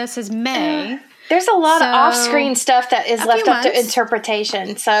 January and this is May. There's a lot of So, off-screen stuff that is a left few up to months.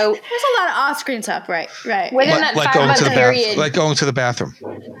 interpretation. So There's a lot of off-screen stuff, right? within that Like going 5-month to the period, like going to the bathroom.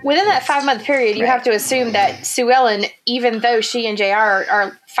 within that 5-month period, you have to assume that Sue Ellen, even though she and JR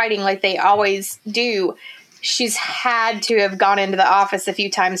are fighting like they always do, she's had to have gone into the office a few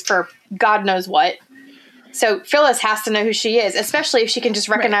times for God knows what. So Phyllis has to know who she is, especially if she can just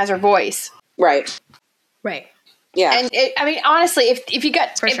recognize her voice. Right. Right. Yeah. And I mean, honestly, if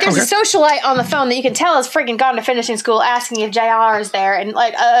sure. there's a socialite on the phone that you can tell has freaking gone to finishing school, asking if JR is there, and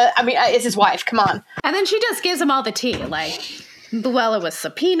like, it's his wife. Come on. And then she just gives them all the tea, like Luella was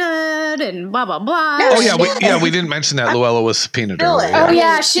subpoenaed and blah blah blah. Oh yeah, we didn't mention that Luella was subpoenaed earlier. Oh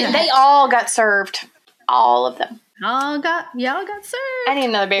yeah, they all got served. All of them. Y'all got served. I need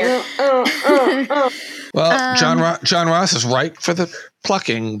another beer. Well, John Ross is ripe for the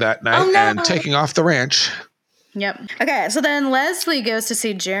plucking that night and taking off the ranch. Yep. Okay, so then Leslie goes to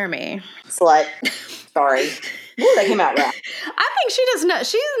see Jeremy. Slut. Sorry. Ooh, that came out right. I think she does know.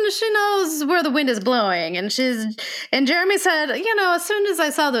 She knows where the wind is blowing, and Jeremy said, as soon as I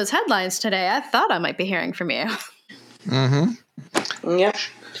saw those headlines today, I thought I might be hearing from you. Mm-hmm. Yep.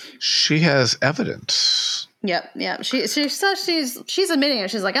 She has evidence. Yep. She says she's admitting it.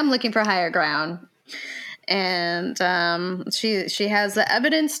 She's like, I'm looking for higher ground. And she has the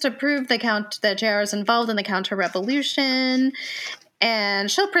evidence to prove that JR is involved in the counter-revolution,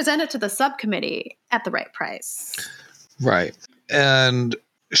 and she'll present it to the subcommittee at the right price. Right. And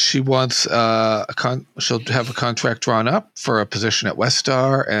she wants she'll have a contract drawn up for a position at West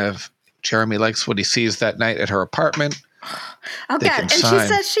Star, and if Jeremy likes what he sees that night at her apartment, oh they God! can And sign. she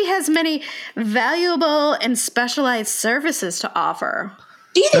says she has many valuable and specialized services to offer.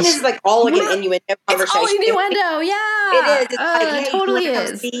 Do you think this is like all like an innuendo conversation? Oh, innuendo, yeah. It is. It's like, hey, it totally you wanna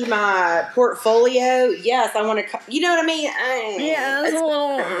come is. see my portfolio? Yes, I want to. You know what I mean? Yeah, it's a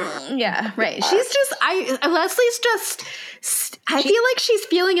little, yeah, right. She's just, Leslie's just, I feel like she's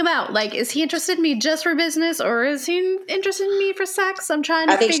feeling him out. Like, is he interested in me just for business, or is he interested in me for sex? I'm trying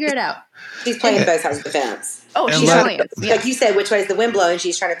to figure it out. She's playing both sides of the fence. Oh, And she's let- really, yeah. Like you said, which way is the wind blowing?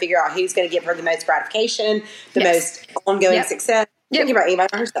 She's trying to figure out who's going to give her the most gratification, the most ongoing success. She doesn't care about anybody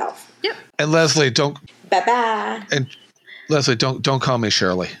but herself. Yep. And Leslie, don't call me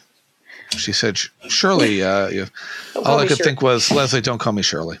Shirley. She said, Shirley, all I could think was, Leslie, don't call me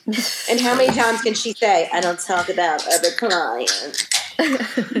Shirley. And how many times can she say, I don't talk about other clients?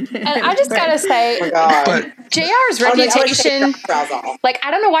 And I just gotta say, Oh my God. But JR's reputation, like, I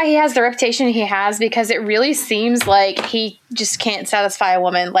don't know why he has the reputation he has, because it really seems like he just can't satisfy a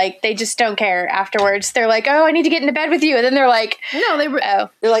woman. Like, they just don't care afterwards. They're like, oh, I need to get into bed with you. And then they're like, No,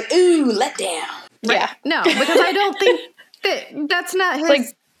 they're like, ooh, let down. yeah. No, because I don't think that's not his, Like,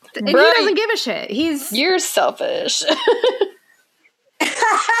 and he right. doesn't give a shit. You're selfish.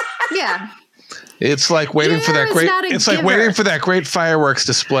 Yeah. it's like waiting for that JR is great. not a It's like giver. waiting for that great fireworks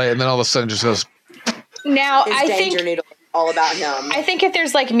display, and then all of a sudden just goes. Now, His I danger think noodle is all about him. I think if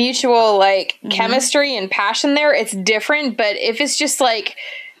there's like mutual like chemistry and passion there, it's different. But if it's just like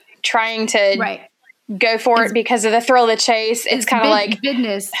trying to Right. go for it because of the thrill of the chase, it's kind of like,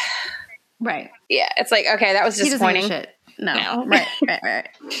 business. Right. yeah, it's like, okay, that was He doesn't give a disappointing. shit. No. No.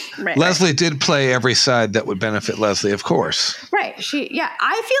 Right. Leslie did play every side that would benefit Leslie, of course. Right. I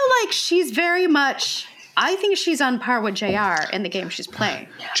feel like she's very much I think she's on par with JR in the game she's playing.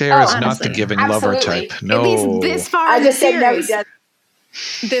 JR is not the giving lover type. No. At least this far I in the just said no. He series. does.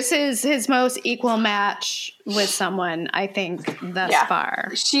 This is his most equal match with someone, I think, thus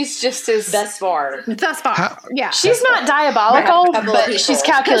far. She's just as Thus far. Thus far. Yeah. she's not diabolical, Couple of but people. she's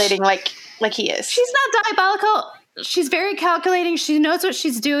calculating like he is. She's not diabolical. She's very calculating. She knows what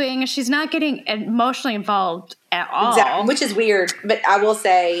she's doing. She's not getting emotionally involved at all. Exactly, which is weird. But I will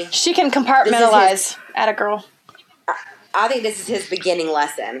say, She can compartmentalize at a girl. I think this is his beginning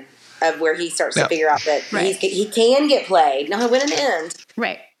lesson of where he starts to figure out that Right. he can get played. Now he'll win in the end.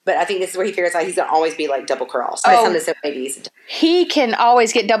 Right. But I think this is where he figures out he's going to always be like double crossed. That's something so ladies. He can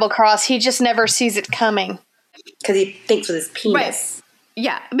always get double crossed. He just never sees it coming. Because he thinks with his penis. Right.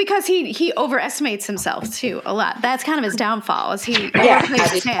 Yeah, because he overestimates himself too a lot. That's kind of his downfall. Is he overplays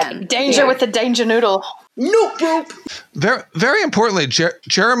his hand? Danger with the danger noodle. Nope. Very, very importantly,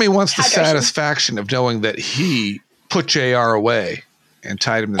 Jeremy wants the satisfaction of knowing that he put JR away and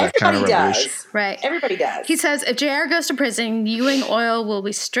tied him to that kind of revolution. Does. Right. Everybody does. He says if JR goes to prison, Ewing Oil will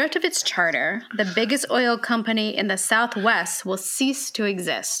be stripped of its charter. The biggest oil company in the Southwest will cease to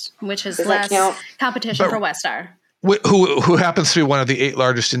exist, which is Does that less count? competition for Westar. Who happens to be one of the 8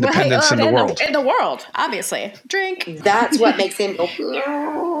 largest independents in the world. In the world, obviously. Drink. That's what makes him go.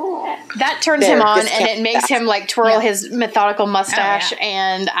 That turns There, him on, discount and it makes that. him like twirl his methodical mustache,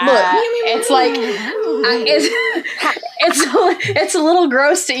 and Look. it's like it's a little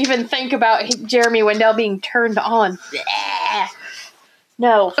gross to even think about Jeremy Wendell being turned on.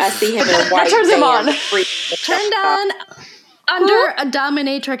 No, I see him in a white turns him van, on. Turned on under a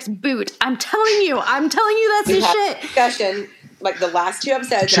dominatrix boot. I'm telling you that's his shit. Discussion like the last 2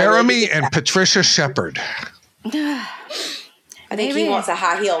 episodes. Jeremy and Patricia Shepard. I think Maybe. he wants a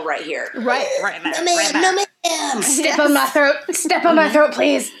high heel right here. Right there. No, ma'am. Step on my throat. Step on my throat,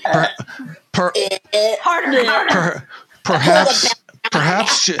 please. Harder.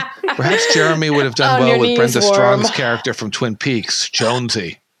 Perhaps Jeremy would have done On your well with knees, Brenda worm. Strong's character from Twin Peaks,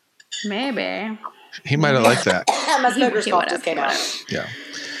 Jonesy. Maybe. He might have liked that. My smoker's He cough would've, just came out. Yeah.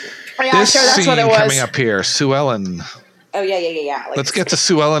 Yeah, This sure, that's scene what it was. coming up here, Sue Ellen. Oh, yeah. Like, Let's get to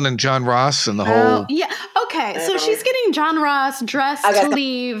Sue Ellen and John Ross and the whole. Oh, yeah. Okay, so she's getting John Ross dressed to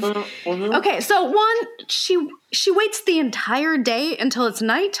leave. Okay, so one, she waits the entire day until it's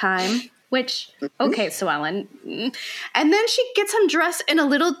nighttime, which, okay, Sue Ellen. And then she gets him dressed in a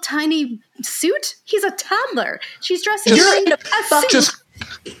little tiny suit. He's a toddler. She's dressed in a suit.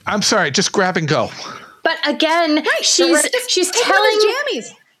 I'm sorry, just grab and go. But again, she's telling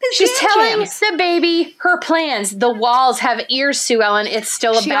jammies. She's telling the baby her plans. The walls have ears, Sue Ellen. It's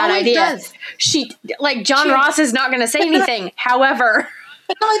still a bad always idea. does. John Ross is not going to say anything. However,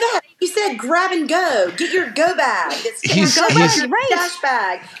 But not only that, you said grab and go. Get your go bag. He's- Get he's- your dash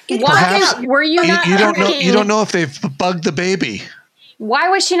bag. Get Perhaps were you not you don't know. packing? You don't know if they've bugged the baby. Why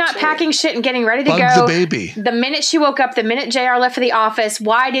was she not packing shit and getting ready to Bug go? the baby. The minute she woke up, the minute JR left for the office,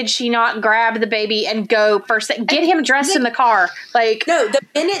 why did she not grab the baby and go first thing? Get him dressed in the car. Like, No, the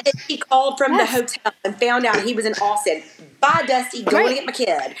minute that she called from the hotel and found out he was in Austin, bye Dusty, going to get my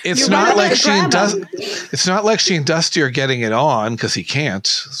kid. It's You're not right like to she and grab Dusty. It's not like she and Dusty are getting it on because he can't.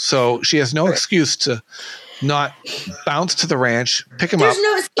 So she has no excuse to not bounce to the ranch, pick him There's up.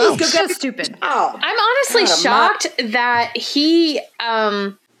 no excuse. Go It's grab just stupid. Oh, I'm honestly God, shocked that he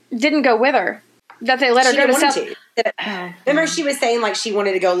didn't go with her. That they let her she go to didn't South. want to. Remember, she was saying like she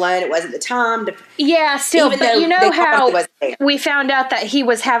wanted to go alone. It wasn't the time. Yeah, still, Even but though you know they thought how he wasn't there. we found out that he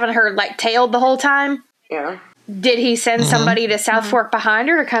was having her like tailed the whole time? Yeah. Did he send somebody to South Fork behind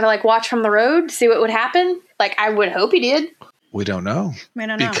her to kind of like watch from the road, see what would happen? Like, I would hope he did. We don't know We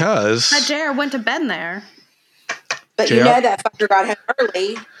don't know. because But JR went to bed there. But JR? you know that fucker got home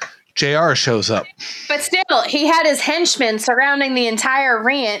early. JR shows up. But still, he had his henchmen surrounding the entire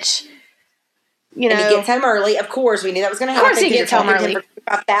ranch. You know, And he gets home early. Of course, we knew that was going to Of happen. course he because gets you're home talking to early. him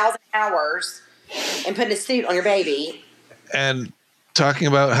for 5,000 hours and putting a suit on your baby. And talking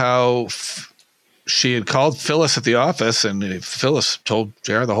about how she had called Phyllis at the office, and Phyllis told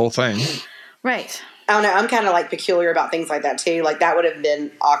JR the whole thing. Right. I don't know. I'm kind of like peculiar about things like that too. Like that would have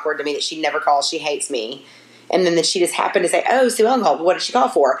been awkward to me that she never calls. She hates me. And then she just happened to say, "Oh, Sue Ellen called. What did she call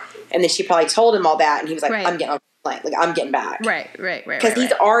for?" And then she probably told him all that, and he was like, Right. "I'm getting on the plane. Like I'm getting back." Right. Because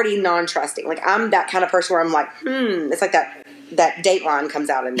he's already non-trusting. Like I'm that kind of person where I'm like, It's like that Dateline comes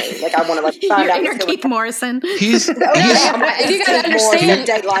out in me. Like I want to like find out. You're what's Keith Morrison. He's you gotta understand.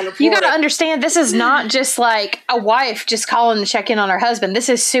 Dateline You got to reporting. understand, this is not just like a wife just calling to check in on her husband. This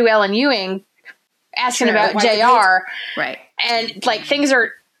is Sue Ellen Ewing asking Sure. about Wife and JR. Right. And like things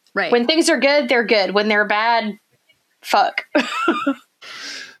are, Right. when things are good, they're good. When they're bad, fuck.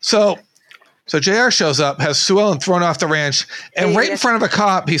 so So JR shows up, has Sue Ellen thrown off the ranch, and right in front of a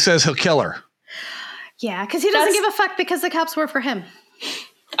cop, he says he'll kill her. Yeah, because he doesn't give a fuck because the cops were for him.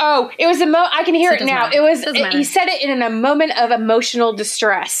 Oh, it was I can hear it now. Matter. It was. Doesn't matter. He said it in a moment of emotional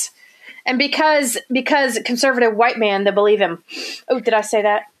distress, and because conservative white man, they believe him. Oh, did I say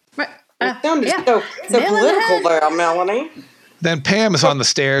that? It sounded so political there, Melanie. Then Pam is on the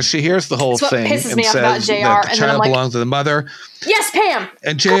stairs. She hears the whole thing and pisses me off about says JR, that the and then I'm child like, belongs to the mother. Yes, Pam.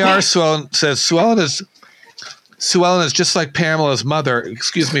 And JR says Sue Ellen is just like Pamela's mother.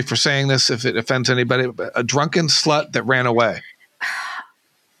 Excuse me for saying this if it offends anybody. But a drunken slut that ran away.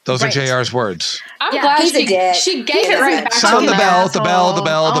 Those are JR's words. I'm glad she gave it right back to him. Sound the bell, the bell, the Oh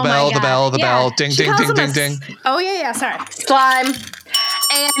bell, the bell. Ding, ding, ding, ding, ding. Oh, yeah, sorry. Slime. And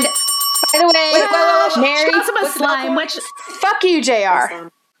by the way, Mary, She calls him a slime, which... Fuck you, JR.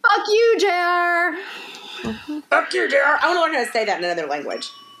 Fuck you, JR. Fuck you, JR. I want to learn how to say that in another language.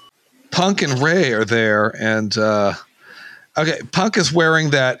 Punk and Ray are there, and Punk is wearing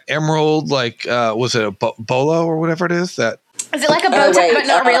that emerald, was it a bolo or whatever it is? That is it like a bow tie, but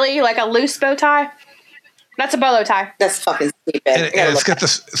not really, like a loose bow tie? That's a bolo tie. That's fucking stupid. and it's got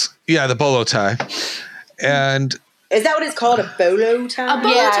this, the bolo tie, and is that what it's called? A bolo tie? A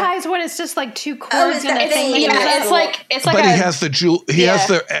bolo tie is when it's just like two cords and a thing. It's like. But he has the jewel. He has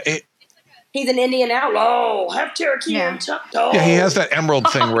the. He's an Indian outlaw. Have Cherokee and Chuck Dog. Yeah, he has that emerald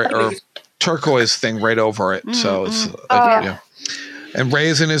thing or turquoise thing right over it. So it's and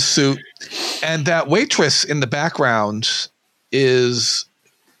Ray's in his suit, and that waitress in the background is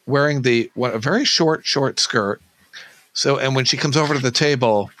wearing a very short skirt. So, and when she comes over to the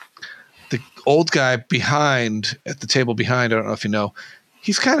table, the old guy at the table behind, I don't know if you know,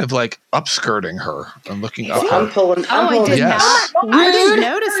 he's kind of like upskirting her and looking up. I'm pulling. I did yes. not. I didn't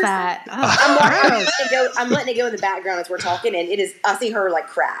notice that. Oh, I'm letting it go in the background as we're talking, and I see her like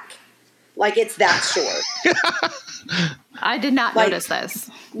crack. Like it's that short. I did not notice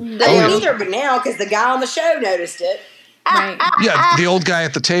this. Neither, but now because the guy on the show noticed it. Right. Yeah, the old guy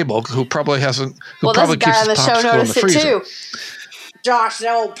at the table who probably hasn't. Who probably this guy keeps on the his show popsicle in the noticed it freezer. too. Josh, the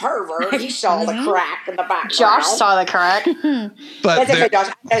old pervert, he saw the crack in the background. Josh saw the crack. But that's okay,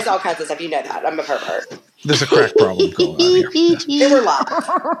 Josh. There's all kinds of stuff. You know that. I'm a pervert. There's a crack problem going on here. Yes. They were live.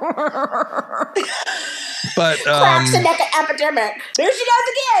 But Crack's a neck epidemic. There she goes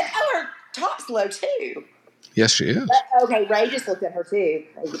again. Oh, her top's low too. Yes, she is. Okay, Ray just looked at her too.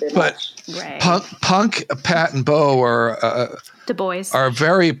 Thank you very much. Punk, Pat, and Bo are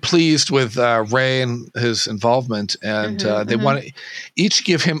very pleased with Ray and his involvement, and they want to each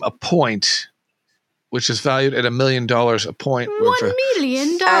give him a point, which is valued at $1 million a point. $1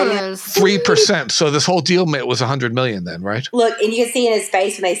 million. 3%. So this whole deal was $100 million then, right? Look, and you can see in his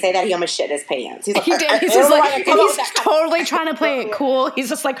face when they say that he almost shit his pants. He's like, he did. He's just like, and he's totally trying to play it cool. He's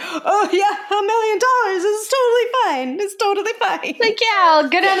just like, oh yeah, $1 million. This is totally fine. It's totally fine. Like, yeah, I'll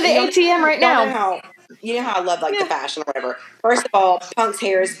go down to the ATM right now. You know how I love the fashion or whatever. First of all, Punk's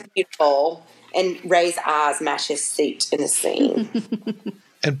hair is beautiful, and Ray's eyes match his suit in the scene.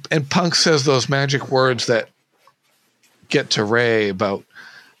 And Punk says those magic words that get to Ray about,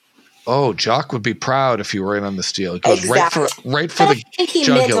 Jock would be proud if you were in on this deal. It goes right for the I think he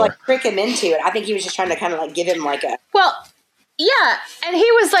jugular. meant to trick him into it. I think he was just trying to kind of give him a. Well, yeah, and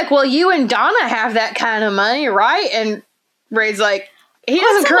he was like, "Well, you and Donna have that kind of money, right?" And Ray's like, he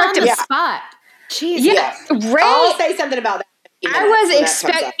doesn't correct him. Spot. Jesus. Yeah, Ray. I'll say something about that. I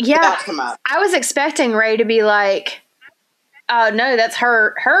was expecting Ray to be like, no, that's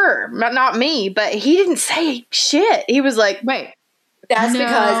her, not me. But he didn't say shit. He was like, wait. That's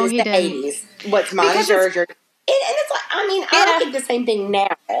because it's the 80s. What's mine is yours. And it's like, I don't think the same thing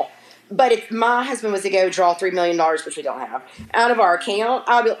now. But if my husband was to go draw $3 million, which we don't have, out of our account,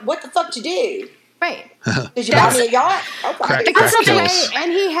 I'll be like, what the fuck did you do? Right. Did you buy me a yacht? Okay.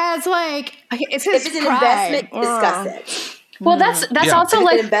 And he has it's his if it's an investment, discuss it. Well, that's also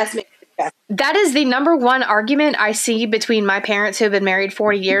an investment. That is the number one argument I see between my parents who have been married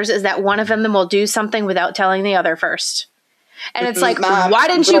 40 years is that one of them will do something without telling the other first. And it's like, why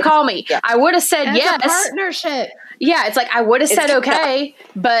didn't you call me? Yeah. I would have said yes. It's a partnership. Yeah, it's like, I would have said okay,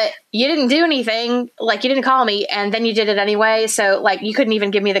 but you didn't do anything. Like, you didn't call me, and then you did it anyway. So, you couldn't even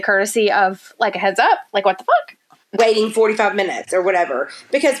give me the courtesy of, a heads up. Like, what the fuck? Waiting 45 minutes or whatever.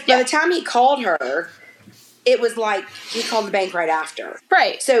 Because by the time he called her, it was like he called the bank right after.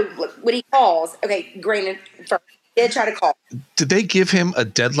 Right. So, when he calls, okay, granted, first, he did try to call. Did they give him a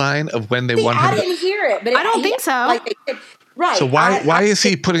deadline of when they want him I didn't hear it. But I don't think so. Right. So why is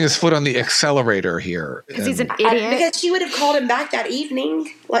he putting his foot on the accelerator here? Because he's an idiot. Because she would have called him back that evening.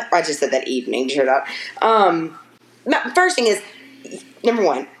 I just said that evening. Did you hear that? First thing is, number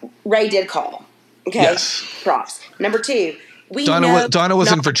one, Ray did call. Okay, Yes. props. Number two, Donna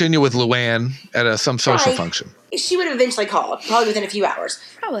was in Virginia with Luann at some social function. She would have eventually called, probably within a few hours.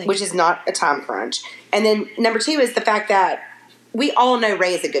 Probably. Which is not a time crunch. And then number two is the fact that we all know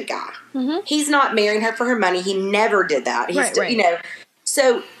Ray is a good guy. Mm-hmm. He's not marrying her for her money. He never did that. He's right.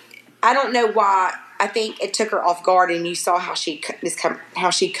 So I don't know why. I think it took her off guard, and you saw how she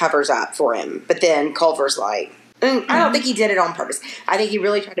covers up for him. But then Culver's like, I don't think he did it on purpose. I think he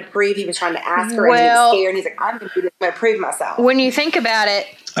really tried to prove. He was trying to ask her, and he was scared. And he's like, I'm going to do this. I'm going to prove myself. When you think about it,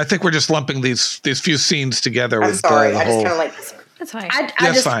 I think we're just lumping these few scenes together. I'm sorry. I whole. Just kind of like. That's fine.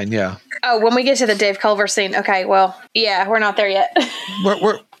 That's fine. Yeah. Oh, when we get to the Dave Culver scene, okay. Well, yeah, we're not there yet.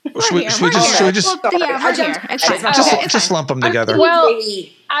 Should we just lump them together? Well,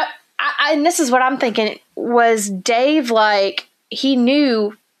 and this is what I'm thinking. Was Dave like he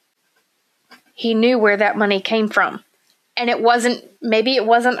knew where that money came from, and maybe it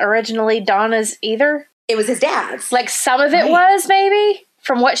wasn't originally Donna's either. It was his dad's. Like some of it was maybe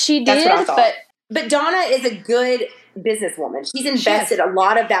from what she did. That's what I thought. But Donna is a good businesswoman. She's invested a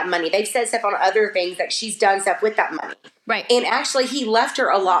lot of that money. They've said stuff on other things, like she's done stuff with that money. Right. And actually, he left her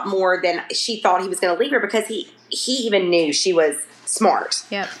a lot more than she thought he was going to leave her, because he even knew she was smart.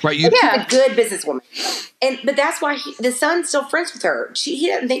 Yeah. Right. She's a good businesswoman. But that's why the son's still friends with her. He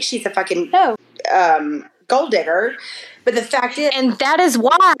doesn't think she's a fucking gold digger. But the fact is, and that is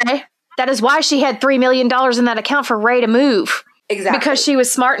why she had $3 million in that account for Ray to move. Exactly. Because she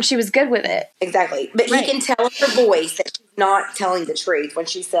was smart and she was good with it. Exactly. But he can tell in her voice that she's not telling the truth when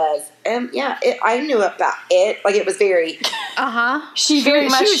she says, I knew about it. Like, it was very... She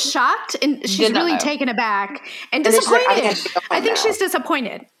was shocked, and she's really taken aback and disappointed. I think she's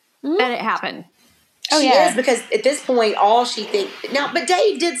disappointed that it happened. She is, because at this point, all she thinks... Now, but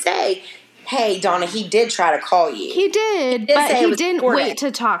Dave did say, hey, Donna, he did try to call you. He did, but he didn't wait to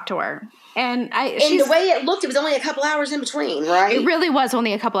talk to her. And the way it looked, it was only a couple hours in between, right? It really was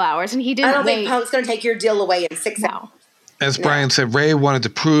only a couple hours, and he didn't. I don't think Punk's going to take your deal away in 6 hours. As Brian said, Ray wanted to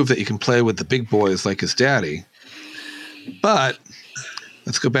prove that you can play with the big boys like his daddy. But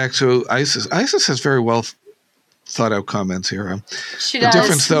let's go back to Isis. Isis has very well thought out comments here. She does. The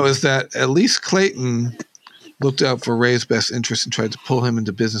difference, though, is that at least Clayton looked out for Ray's best interest and tried to pull him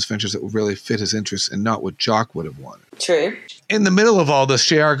into business ventures that would really fit his interests and not what Jock would have wanted. True. In the middle of all this,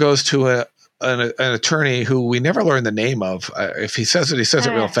 JR goes to an attorney who we never learn the name of. If he says it, he says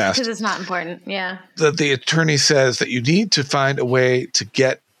it real fast. Because it's not important, yeah. The attorney says that you need to find a way to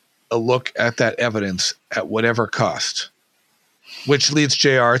get a look at that evidence at whatever cost, which leads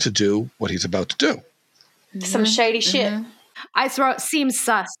JR to do what he's about to do. Some shady shit. I throw it seems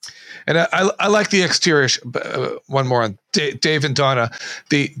sus. And I like the exterior. One more on Dave and Donna.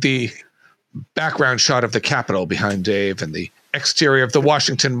 The background shot of the Capitol behind Dave and the exterior of the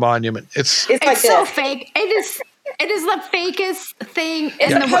Washington Monument. It's like so fake. It is the fakest thing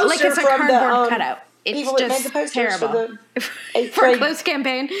in the world. Like it's a cardboard cutout. It's just terrible. For a close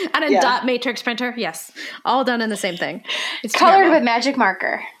campaign on a dot matrix printer. Yes, all done in the same thing. It's colored terrible. with magic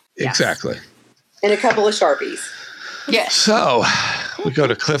marker. Exactly. And a couple of Sharpies. Yes. So we go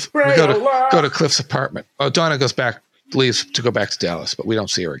to Cliff. We go to Cliff's apartment. Oh, Donna leaves to go back to Dallas, but we don't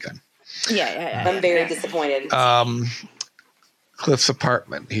see her again. Yeah. I'm very disappointed. Cliff's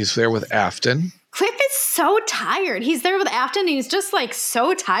apartment. He's there with Afton. Cliff is so tired. He's there with Afton, and he's just like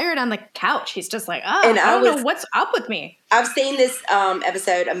so tired on the couch. He's just like, I don't know what's up with me. I've seen this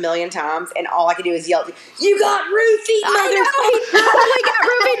episode a million times, and all I can do is yell, "You got roofied, motherfucker!" He totally got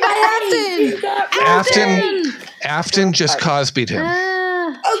roofied by Afton. Afton just Cosby'd him.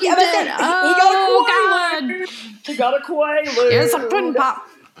 He got a Quaalude. Here's a pudding pop.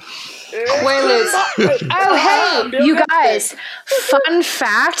 Quaaludes. Oh, hey, you guys. Fun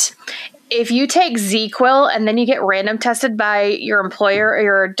fact. If you take ZQuil and then you get random tested by your employer or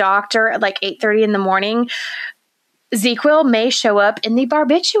your doctor at like 8:30 in the morning, ZQuil may show up in the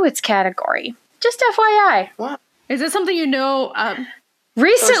barbiturates category. Just FYI. What? Is this something you know?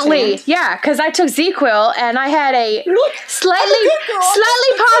 Recently, yeah, because I took ZQuil and I had a slightly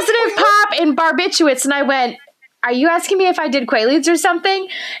positive pop in barbiturates, and I went, "Are you asking me if I did Quaaludes or something?"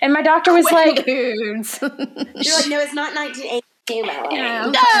 And my doctor was like, "You're like, no, it's not 1980." No,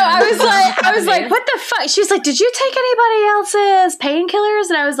 I was like, what the fuck? She was like, did you take anybody else's painkillers?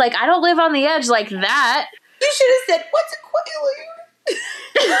 And I was like, I don't live on the edge like that. You should have said, what's a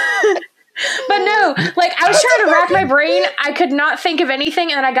Quaalude? But no, like I was trying to rack my brain. I could not think of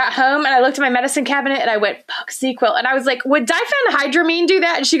anything. And then I got home and I looked at my medicine cabinet and I went, fuck ZQuil. And I was like, would diphenhydramine do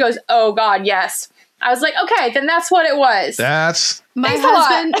that? And she goes, oh God, yes. I was like, okay, then that's what it was. That's My Thanks a lot.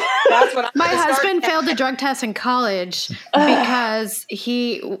 husband, That's what my husband failed the drug test in college because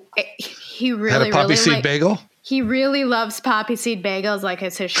he really, had a poppy really seed bagel. He really loves poppy seed bagels, like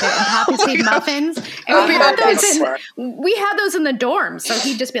it's his shit, and poppy seed muffins. And we heard had that those in the dorms, so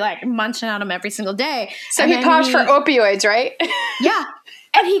he'd just be like munching on them every single day. So And he then popped for opioids, right? Yeah.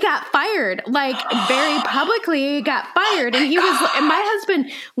 And he got fired, like very publicly got fired. And and my husband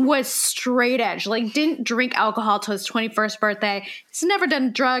was straight edge, like didn't drink alcohol till his 21st birthday. He's never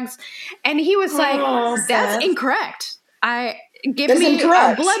done drugs. And he was like, that's incorrect. Give me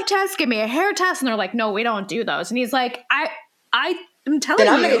a blood test, give me a hair test. And they're like, no, we don't do those. And he's like, I'm telling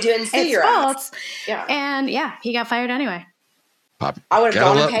you, I'm going to do it and see your false. ass. Yeah. And yeah, he got fired anyway. Poppy. I would have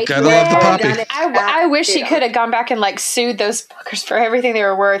gone and paid gotta love the poppy. I wish he could have gone back and like sued those fuckers for everything they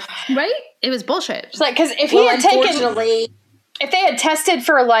were worth. Right? It was bullshit. It's like, because if they had tested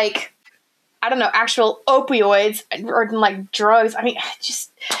for like, I don't know, actual opioids or like drugs, I mean,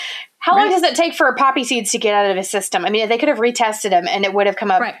 just how long does it take for poppy seeds to get out of his system? I mean, they could have retested him and it would have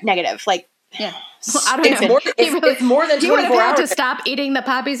come up negative. Like, yeah. Well, I don't know. It's more than 24 hours. He would have had to stop eating the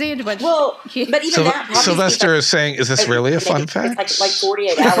poppy seed. But but even that. Sylvester is saying, is this really a fun fact? It's like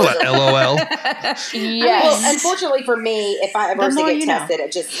 48 hours. LOL. Yes. Well, unfortunately for me, if I ever get tested,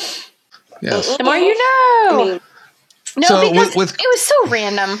 it just... Yes. The more you know. I mean, no, so because it was so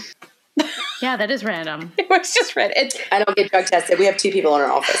random. Yeah, that is random. It was just random. I don't get drug tested. We have 2 people in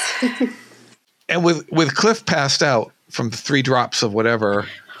our office. And with Cliff passed out from the 3 drops of whatever,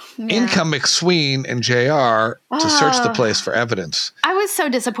 in come McSween and JR to search the place for evidence. I was so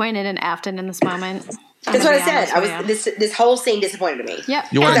disappointed in Afton in this moment. That's what I said. This whole scene disappointed me. Yep.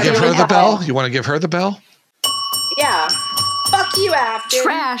 You want to give her the bell? You want to give her the bell? Yeah. Fuck you, Afton.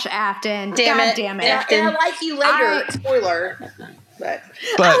 Trash, Afton. Damn God it. damn it. And I like you later. Spoiler. But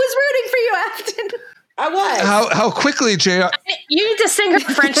I was rooting for you, Afton. I was. How quickly JR... You need to sing her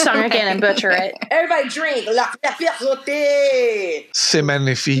French song again and butcher it. Everybody drink. C'est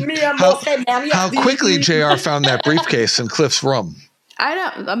magnifique. How quickly JR found that briefcase in Cliff's room. I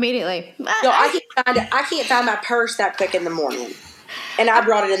know, immediately. No, I can't find my purse that quick in the morning. And I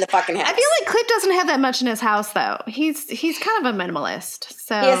brought it in the fucking house. I feel like Cliff doesn't have that much in his house, though. He's kind of a minimalist.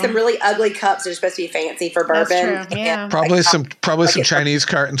 So he has some really ugly cups that are supposed to be fancy for bourbon. That's true. Yeah. Probably some Chinese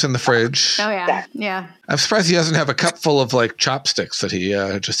cartons in the fridge. Oh yeah, yeah. I'm surprised he doesn't have a cup full of like chopsticks that he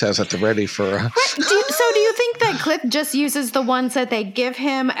just has at the ready for. So do you think that Cliff just uses the ones that they give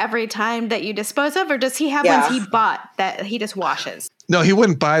him every time that you dispose of, or does he have ones he bought that he just washes? No, he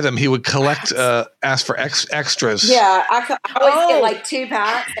wouldn't buy them. He would collect, ask for extras. Yeah, I always get like 2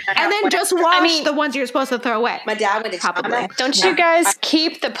 packs. And then just wash the ones you're supposed to throw away. My dad went to China. Don't you guys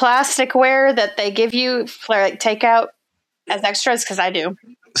keep the plasticware that they give you for like takeout as extras? Because I do.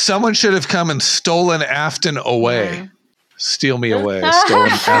 Someone should have come and stolen Afton away. Steal me away. Stolen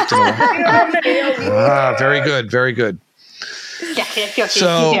Afton away. Very good. Very good.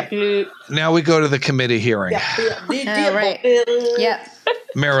 So now we go to the committee hearing. Right. Yeah.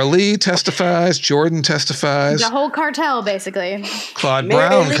 Mara Lee testifies. Jordan testifies. The whole cartel, basically. Claude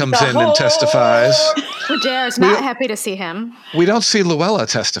Brown comes in and testifies. JR's not happy to see him. We don't see Luella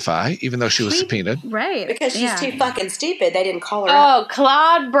testify, even though she was subpoenaed. Right. Because she's too fucking stupid. They didn't call her out. Oh,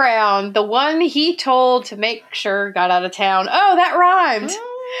 Claude Brown, the one he told to make sure got out of town. Oh, that rhymed.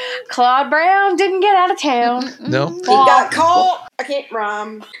 Claude Brown didn't get out of town. No. He got caught. I can't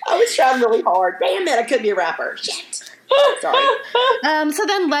rhyme. I was trying really hard. Damn it, I could be a rapper. Shit. Sorry. So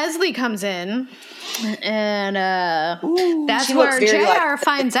then Leslie comes in, and that's where JR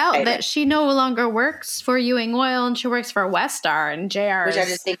finds out that she no longer works for Ewing Oil and she works for Westar, and JR Which I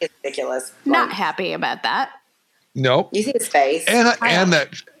just think is ridiculous. Not happy about that. Nope. You see his face. And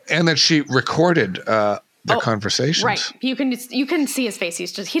that she recorded their conversations. Right. You can see his face.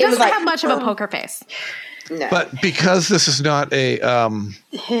 He doesn't have much of a poker face. No. But because this is not a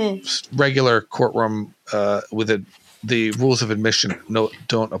regular courtroom with the rules of admission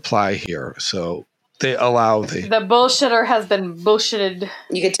don't apply here. So they allow the bullshitter has been bullshitted.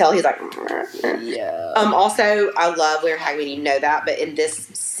 You could tell he's like, yeah. Also, I love Weird Hagman. You know that, but in this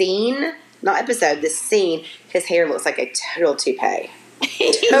scene, not episode, this scene, his hair looks like a total toupee.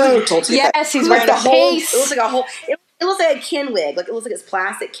 Total toupee. Yes, he's wearing a face. It looks like a whole. It looks like a kin wig. Like it looks like it's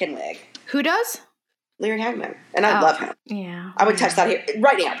plastic kin wig. Who does? Larry Hagman, and I love him. Yeah, I would touch that hair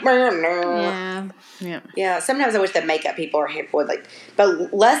right Yeah, now. Yeah. Sometimes I wish the makeup people are hair would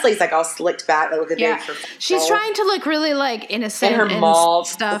but Leslie's like all slicked back. Like looking very she's trying to look really like innocent and her mauve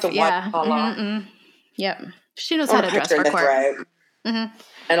stuff. With the white collar. Yep, she knows how to dress for court. I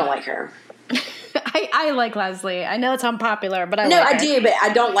don't like her. I like Leslie. I know it's unpopular, but I do, but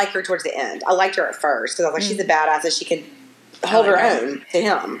I don't like her towards the end. I liked her at first because I was like, she's a badass and she can hold her own to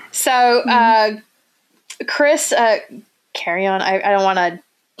him. So, Chris, carry on. I don't want to.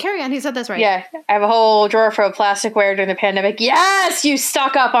 Carry on. He said that's right. Yeah. I have a whole drawer full of plasticware during the pandemic. Yes, you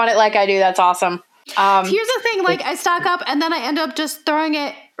stock up on it like I do. That's awesome. Here's the thing, like I stock up and then I end up just throwing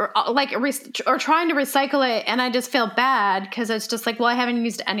it or trying to recycle it, and I just feel bad because it's just like, well, I haven't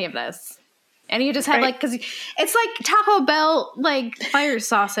used any of this. And you just have because it's like Taco Bell like fire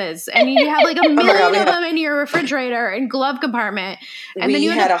sauces, and you have like a million of them in your refrigerator and glove compartment, and then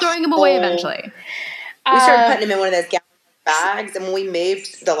you end up throwing them away eventually. We started putting them in one of those gallon bags, and when we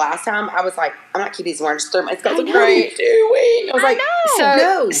moved the last time, I was like, I'm not keeping these orange. It's like, what are you doing? I was like,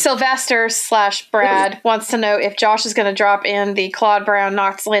 so Sylvester / Brad wants to know if Josh is going to drop in the Claude Brown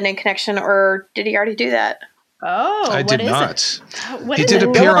Knots Landing connection, or did he already do that? Oh, I did not. He did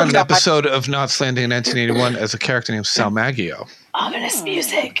appear on an episode of Knots Landing in 1981 as a character named Sal Maggio. Ominous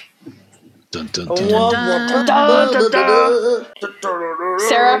music. Dun, dun, dun, dun, dun.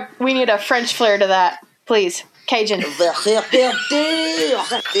 Sarah, we need a French flair to that, please. Cajun.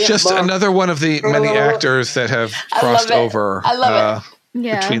 Just another one of the many actors that have crossed over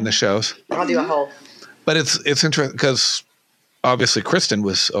between the shows. I'll do a whole. But it's interesting because obviously Kristen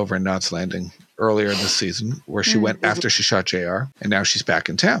was over in Knots Landing earlier this season, where she went after she shot JR, and now she's back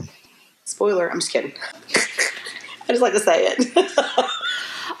in town. Spoiler, I'm just kidding. I just like to say it.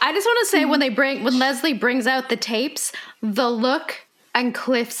 I just want to say when Leslie brings out the tapes, the look on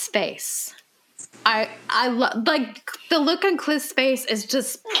Cliff's face. I like the look on Cliff's face is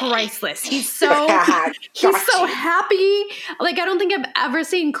just priceless. He's so happy. Like, I don't think I've ever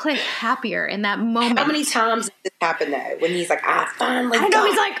seen Cliff happier in that moment. How many times did this happen though? When he's like, I finally I know,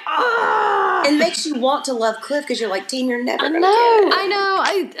 he's like, oh, it makes you want to love Cliff because you're like, team, you're never gonna get it. I know.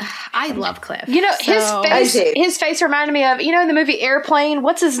 I love Cliff. You know, his face reminded me of, you know, in the movie Airplane,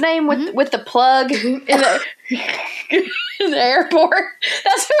 what's his name with the plug in the in the airport?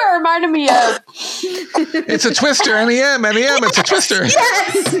 That's who it reminded me of. It's a twister, NEM, it's a twister.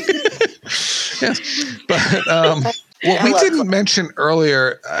 Yes. Yes. But what we didn't mention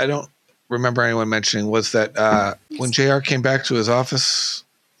earlier, I don't remember anyone mentioning, was that when JR came back to his office,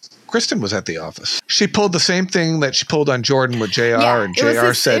 Kristen was at the office. She pulled the same thing that she pulled on Jordan with JR, and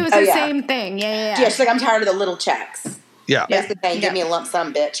JR said... It was the same thing, yeah. Yeah, she's like, I'm tired of the little checks. Yeah. That's the thing. Give me a lump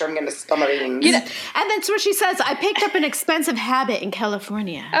sum, bitch, or I'm going to spill my beans. You know, and that's what she says. I picked up an expensive habit in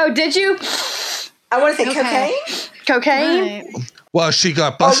California. Oh, did you? I want to say cocaine. Cocaine? Right. Well, she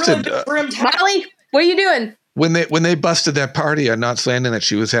got busted. Molly, what are you doing? When they busted that party on Knots Landing that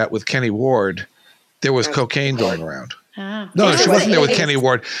she was at with Kenny Ward, there was cocaine going around. Oh. No, she wasn't there with Kenny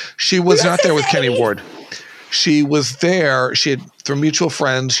Ward. She was not there with Kenny Ward. She was there. She had, through mutual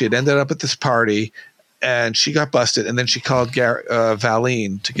friends, she had ended up at this party, and she got busted, and then she called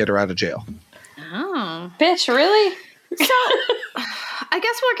Valine to get her out of jail. Oh. Bitch, really? So, I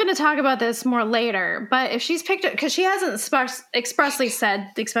guess we're going to talk about this more later, but if she's picked up, because she hasn't expressly said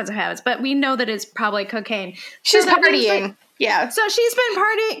the expensive habits, but we know that it's probably cocaine. She's partying. Yeah. So she's been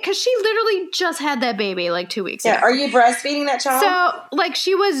partying, because she literally just had that baby like 2 weeks ago. Yeah, are you breastfeeding that child? So, like,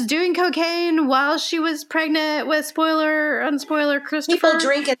 she was doing cocaine while she was pregnant with unspoiler Christopher. People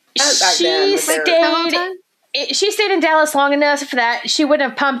drinking back then. She stayed in Dallas long enough for that. She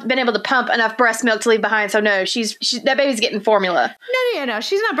wouldn't have been able to pump enough breast milk to leave behind. So no, that baby's getting formula. No.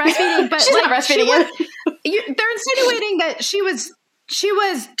 She's not breastfeeding. But she's not breastfeeding. They're insinuating that she was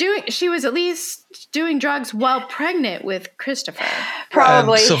at least doing drugs while pregnant with Christopher.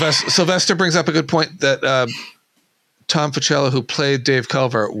 Probably. Sylvester brings up a good point that Tom Fichella, who played Dave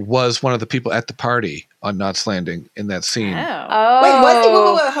Culver, was one of the people at the party on Knots Landing in that scene. Oh. Wait, was he?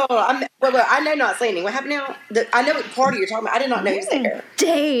 Wait, hold on. Wait, I know Knots Landing. What happened now? I know what party you're talking about. I did not know he was there.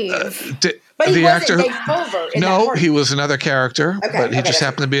 Dave. But he the wasn't actor, Dave Culver in that no, party. he was another character, but he just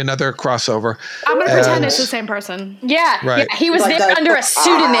happened to be another crossover. I'm going to pretend it's the same person. Yeah, right. Yeah, he was there under a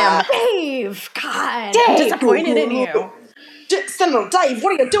pseudonym. Dave, God, I'm disappointed in you. Senator Dave,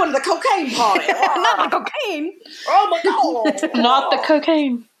 what are you doing to the cocaine party? Not the cocaine. Oh my God. Not the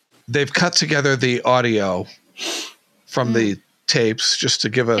cocaine. They've cut together the audio from the tapes just to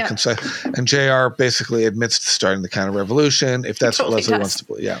give a concise. And JR basically admits to starting the counter revolution, if that's what Leslie wants to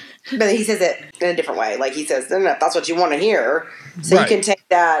believe. Yeah. But he says it in a different way. Like, he says, no, if that's what you want to hear. So you can take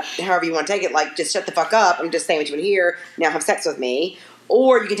that however you want to take it. Like, just shut the fuck up. I'm just saying what you want to hear. Now have sex with me.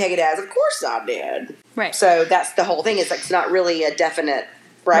 Or you can take it as, of course I did. Right. So that's the whole thing. It's like, it's not really a definite,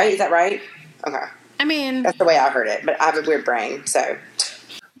 right? Is that right? Okay. I mean, that's the way I heard it. But I have a weird brain, so.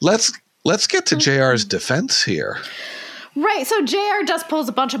 Let's get to JR's defense here. Right, so JR just pulls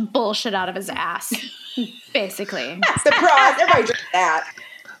a bunch of bullshit out of his ass, basically. Surprise! Everybody drink that.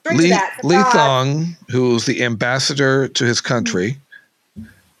 Drink that. Lee Surprise. Thong, who's the ambassador to his country,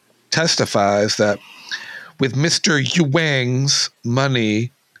 testifies that with Mr. Ewing's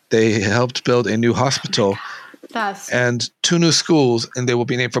money, they helped build a new hospital and 2 new schools, and they will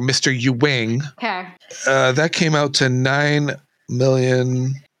be named for Mr. Ewing. Okay. That came out to $9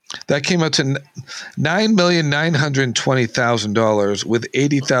 million. That came out to $9,920,000 with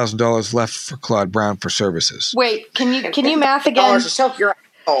 $80,000 left for Claude Brown for services. Wait, can you math again? Shelf your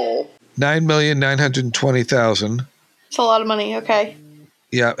asshole. $9,920,000. It's a lot of money. Okay.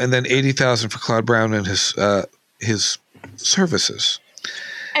 Yeah, and then $80,000 for Claude Brown and his services.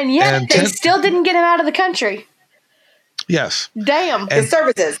 And yet they still didn't get him out of the country. Yes. Damn. His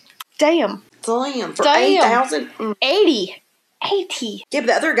services. Damn. For 8,000. 80. Yeah, but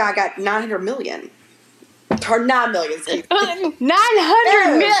the other guy got 900 million. Or 9 million. Excuse me. $900 million.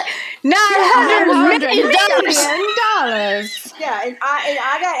 Yeah, and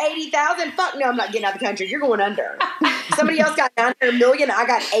I got 80,000. Fuck no, I'm not getting out of the country. You're going under. Somebody else got 900 million. I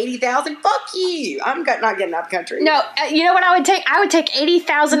got 80,000. Fuck you. I'm not getting out of the country. No, you know what I would take? I would take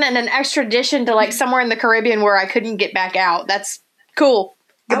 80,000 and an extradition to like somewhere in the Caribbean where I couldn't get back out. That's cool.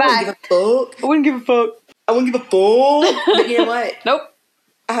 Goodbye. I wouldn't give a fuck. But you know what? Nope.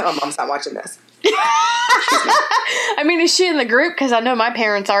 I hope my mom's not watching this. I mean, is she in the group? Because I know my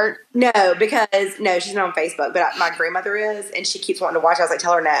parents aren't. No, she's not on Facebook, but my grandmother is, and she keeps wanting to watch. I was like,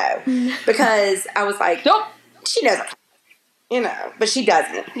 tell her no. Because I was like, nope. She knows, but she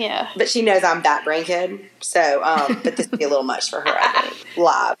doesn't. Yeah. But she knows I'm that grandkid. So, but this would be a little much for her, I think.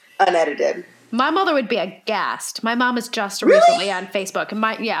 Live, unedited. My mother would be aghast. My mom is just recently on Facebook. And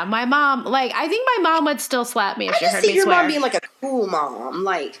my mom, like, I think my mom would still slap me if she heard me your swear. mom being like a cool mom.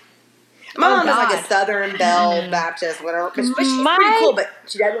 Like, my mom is like a Southern Belle Baptist, whatever. But she's pretty cool, but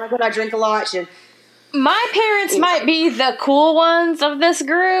she doesn't like when I drink a lot. My parents might be the cool ones of this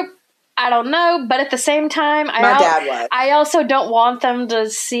group. I don't know, but at the same time, my dad was. I also don't want them to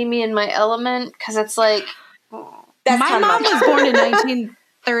see me in my element because it's like my mom was born in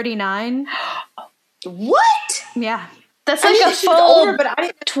 1939. What? Yeah. That's like a full older, but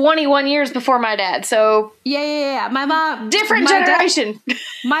 21 years before my dad. So yeah. My mom, different generation.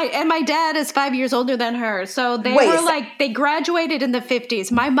 My dad is 5 years older than her. So they graduated in the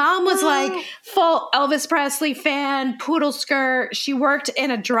 50s. My mom was like full Elvis Presley fan, poodle skirt. She worked in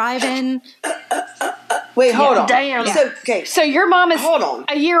a drive-in. Wait, hold on. Damn. Yeah. So your mom is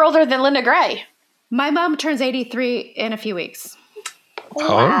a year older than Linda Gray. My mom turns 83 in a few weeks.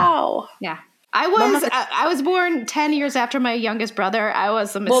 Wow. Yeah. I was born 10 years after my youngest brother. I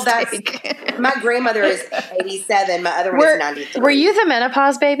was a mistake. My grandmother is 87. My other one is 93. Were you the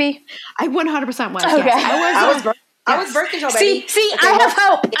menopause baby? I 100% was. Okay. Yes. I was birth control baby. See,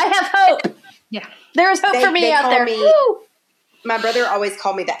 I have hope. Yeah. There's hope for me out there. My brother always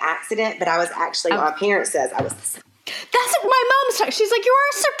called me the accident, but I was actually, my parents says I was the That's what my mom's talking. She's like, you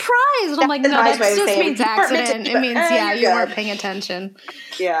are surprised. And I'm like, no, that just means accident. It means, you weren't paying attention.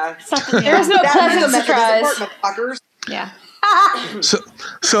 Yeah. There's no pleasant surprise. Yeah.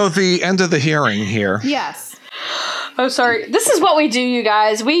 So the end of the hearing here. Yes. Oh, sorry. This is what we do, you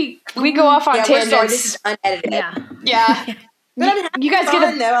guys. We go off on tangents. Sorry, this is unedited. Yeah. But I mean, you guys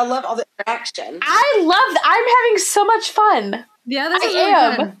get though. I love all the interaction. I'm having so much fun. Yeah, this is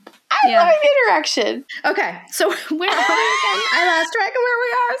really fun. I love interaction. Okay, so where are we again? I lost track of where we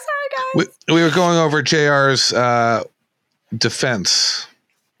are. Sorry, guys. We were going over JR's defense.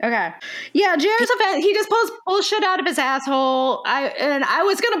 Okay. Yeah, JR's defense. He just pulls bullshit out of his asshole. I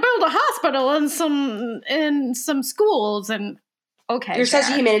was going to build a hospital and some schools and. Okay. You're such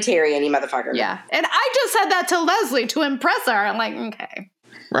a humanitarian, you motherfucker. Yeah, and I just said that to Leslie to impress her. I'm like, okay.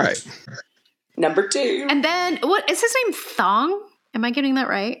 Right. Number 2. And then what is his name? Thong? Am I getting that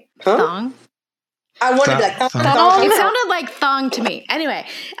right? Huh? Thong. I wanted that. Thong. It sounded like thong to me. Anyway,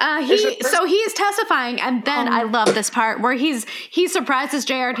 he is testifying, and then I love this part where he surprises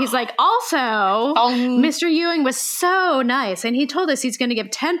JR. And he's like, also, Mr. Ewing was so nice, and he told us he's going to give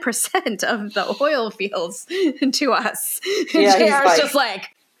 10% of the oil fields to us. And JR's just like,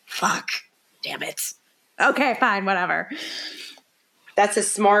 fuck, damn it. Okay, fine, whatever. That's a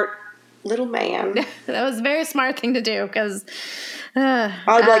smart little man. That was a very smart thing to do because. I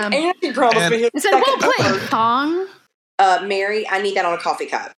was like, and he promised me his second well played, Thong. Mary, I need that on a coffee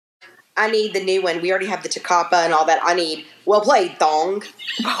cup. I need the new one. We already have the Takapa and all that. I need well played, Thong.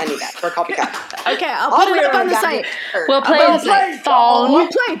 I need that for a coffee cup. Okay, I'll put it up on the site. Well played, Thong. Well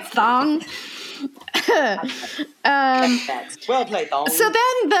played, Thong. Well played, Thong. So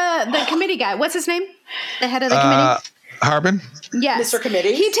then the committee guy, what's his name? The head of the committee? Harbin? Yes. Mr.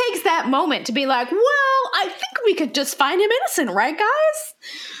 Committee? He takes that moment to be like, well, I think we could just find him innocent, right, guys?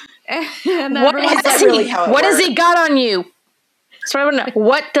 And everyone's like, what has he got on you? So I want to know,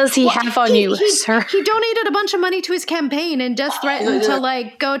 what does he have on you, sir? He donated a bunch of money to his campaign and just threatened to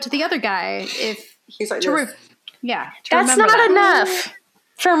like go to the other guy if he's like, that's not enough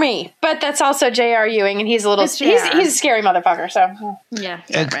for me. But that's also J.R. Ewing, and he's a scary motherfucker. So yeah.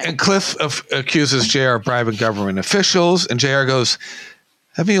 And Cliff accuses J.R. of bribing government officials, and J.R. goes,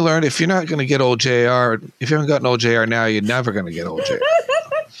 "Haven't you learned if you're not going to get old J.R., if you haven't gotten old J.R. now, you're never going to get old J.R."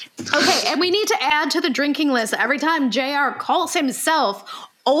 Okay, and we need to add to the drinking list every time JR calls himself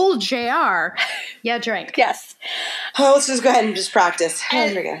old JR. Yeah, drink. yes. Oh, let's just go ahead and just practice.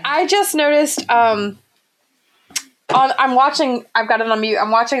 Here we go. I just noticed. I'm watching. I've got it on mute. I'm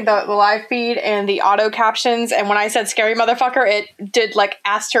watching the live feed and the auto captions, and when I said "scary motherfucker," it did like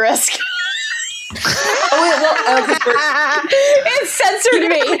asterisk. It censored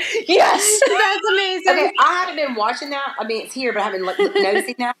me. Yes, that's amazing. Okay, I haven't been watching that. I mean, it's here, but I haven't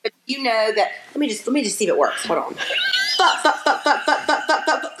noticing that. But you know that. Let me just see if it works. Hold on. Fuck.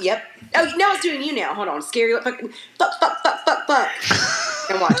 Yep. Oh, now it's doing you now. Hold on. Scary. Fuck. And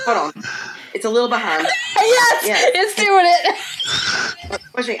watch. Hold on. It's a little behind. Yes, it's doing it.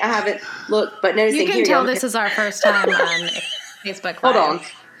 Watch me. I haven't looked, but noticing. You can tell this is our first time on Facebook. Hold on.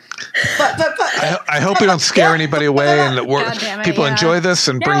 I hope we don't scare anybody away and people enjoy this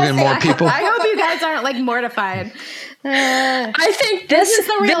and bring in more people. I hope you guys aren't like mortified. I think this is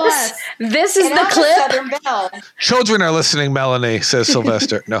the real this is and the clip. Southern Belle. Children are listening, Melanie, says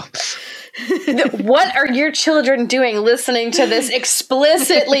Sylvester. No. What are your children doing listening to this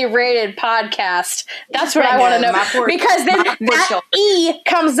explicitly rated podcast? That's what I want to know. Because then that E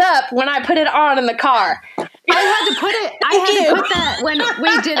comes up when I put it on in the car. I had to put that when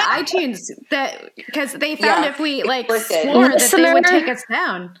we did iTunes because they found if we swore that they would take us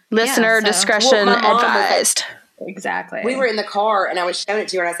down. Listener discretion advised. Exactly. We were in the car and I was showing it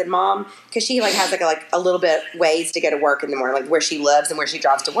to her and I said, "Mom," because she has a little bit ways to go to work in the morning, like where she lives and where she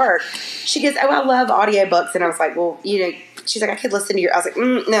drives to work. She goes, "Oh, I love audiobooks." And I was like, "Well, she's like, I could listen to your," I was like,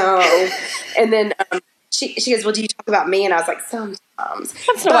 "No." And then she goes, "Well, do you talk about me?" And I was like, "Sometimes."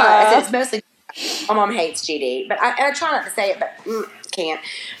 That's but I said, it's mostly my mom hates GD, but I try not to say it, but can't.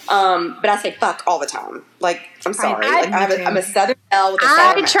 But I say fuck all the time. Like, I'm sorry. I'm a Southern Belle with a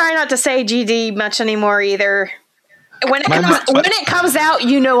I try not to say GD much anymore either. When it comes out,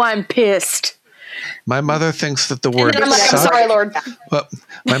 I'm pissed. My mother thinks that the word I'm suck. I'm sorry, Lord. Well,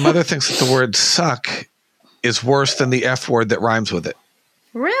 my mother thinks that the word suck is worse than the F word that rhymes with it.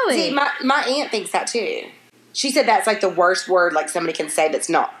 Really? See, my aunt thinks that too. She said that's like the worst word like somebody can say that's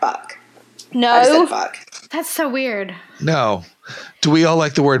not fuck. No. I just said fuck. That's so weird. No. Do we all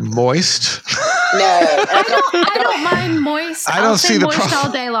like the word moist? No. I don't mind moist. I don't see the moist problem.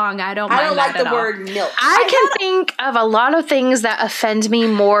 all day long. I don't mind like that the at word all. milk. I can think of a lot of things that offend me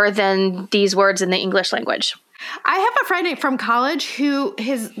more than these words in the English language. I have a friend from college who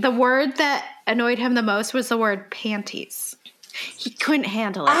the word that annoyed him the most was the word panties. He couldn't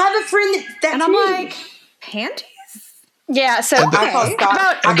handle it. I have a friend that's and I'm like, panties? Yeah, so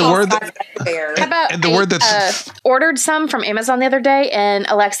the word that's ordered some from Amazon the other day, and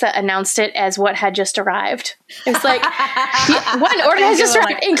Alexa announced it as what had just arrived. It's like, one order has just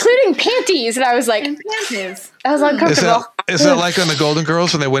arrived, including panties, and I was like, panties. I was uncomfortable. Is that like on the Golden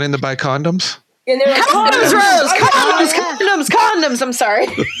Girls when they went in to buy condoms? And they're like, condoms, Rose, condoms. I'm sorry.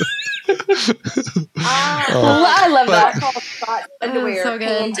 I love that. Underwear, so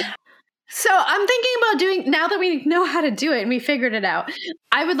good. So I'm thinking about doing, now that we know how to do it and we figured it out,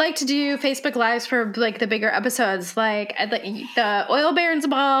 I would like to do Facebook Lives for like the bigger episodes, like the Oil Barons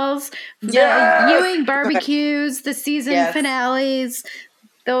balls, the Ewing barbecues, the season finales,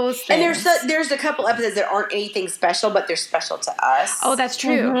 those things. And there's a couple episodes that aren't anything special, but they're special to us. Oh, that's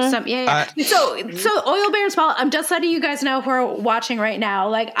true. Mm-hmm. So Oil Barons ball, I'm just letting you guys know who are watching right now.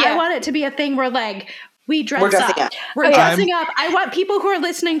 Like, I want it to be a thing where like, we're dressing up. We're dressing up. I want people who are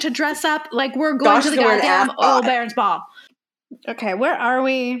listening to dress up like we're going to the goddamn Oil Barons ball. Okay, where are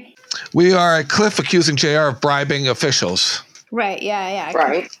we? We are at Cliff accusing JR of bribing officials. Right, yeah.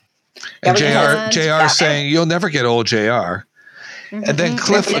 Right. And JR saying, "You'll never get old JR." Mm-hmm. And then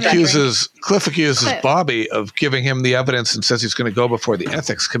Cliff accuses Bobby of giving him the evidence and says he's going to go before the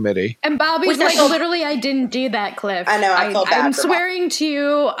ethics committee. And Bobby's like, literally, I didn't do that, Cliff. I know, I feel bad. I'm swearing to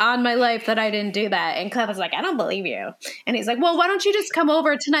you on my life that I didn't do that. And Cliff was like, I don't believe you. And he's like, well, why don't you just come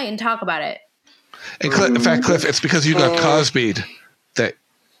over tonight and talk about it? And Cliff, in fact, Cliff, it's because you got Cosby'd that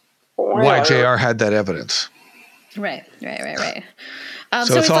why JR had that evidence. Right.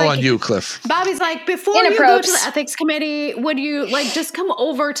 So it's all on you, Cliff. Bobby's like, before you go to the ethics committee, would you just come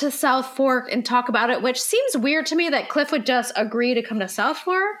over to South Fork and talk about it? Which seems weird to me that Cliff would just agree to come to South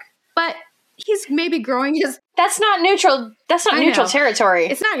Fork, but he's maybe growing his. That's not neutral. That's not neutral territory.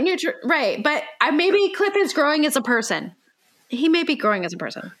 It's not neutral, right? But maybe Cliff is growing as a person. He may be growing as a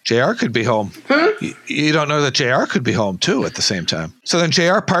person. JR could be home. You don't know that JR could be home too at the same time. So then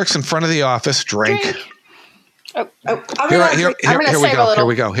JR parks in front of the office, drink. Here we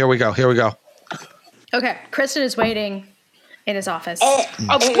go. Okay, Kristen is waiting in his office. What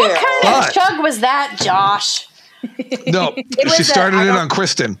kind of chug was that, Josh? No, she started it on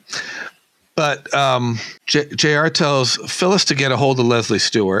Kristen. But JR tells Phyllis to get a hold of Leslie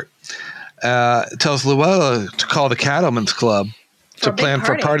Stewart. Tells Luella to call the Cattlemen's Club to plan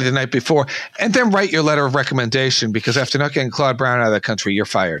for a party the night before. And then write your letter of recommendation, because after not getting Claude Brown out of the country, you're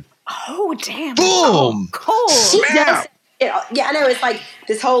fired. Oh, damn. Boom. Cold. She does it, yeah, I know. It's like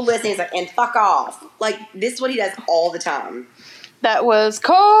this whole list. He's like, and fuck off. Like, this is what he does all the time. That was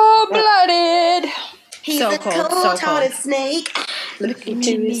cold-blooded. He's a cold-hearted snake. Look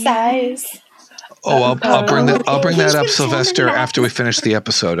into his eyes. Oh, I'll bring that up, Sylvester, after we finish the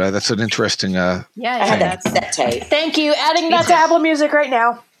episode. That's an interesting. I had that tape. Thank you. Adding that to Apple Music right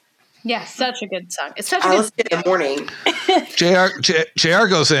now. Yeah, such a good song. It's such I a listened in the morning. JR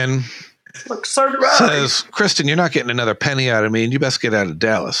goes in, says, Kristen, you're not getting another penny out of me, and you best get out of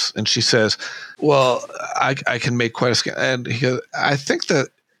Dallas. And she says, well, I can make quite a scam. And he goes, I think that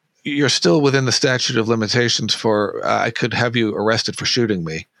you're still within the statute of limitations for I could have you arrested for shooting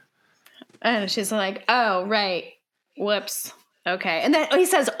me. And she's like, oh, right. Whoops. Okay. And then he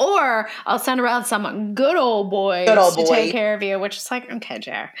says, or I'll send around some good old boys to take care of you, which is like, okay,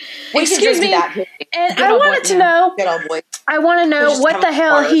 JR. Excuse me. And I wanted to know, what the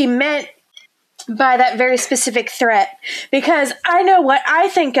hell he meant by that very specific threat. Because I know what I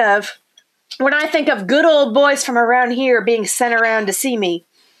think of when I think of good old boys from around here being sent around to see me.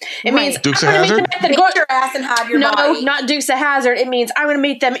 It means Dukes of Hazzard? Beat your ass and hide your body. No, not Dukes of Hazzard. It means I'm going to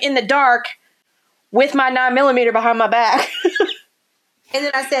meet them in the dark with my 9mm behind my back. And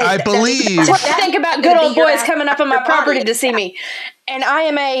then I said, I believe. That's what I think about good old boys coming up on my property to see me. And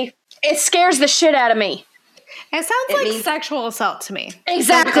it scares the shit out of me. It sounds like sexual assault to me.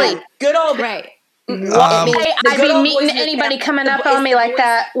 Exactly. Good old. Right. I'd be meeting anybody coming up on me like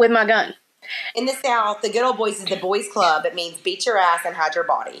that with my gun. In the South, the good old boys is the boys club. It means beat your ass and hide your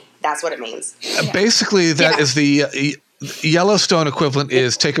body. That's what it means. Basically, that is the Yellowstone equivalent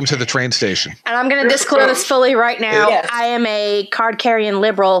is take them to the train station. And I'm going to disclose fully right now. Yes. I am a card-carrying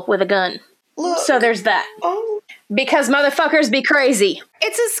liberal with a gun. Look. So there's that. Oh. Because motherfuckers be crazy.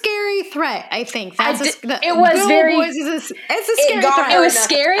 It's a scary threat, I think. It was very... It's a scary threat. It was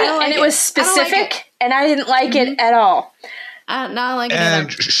scary, and it was specific, and I didn't like it at all. Not like and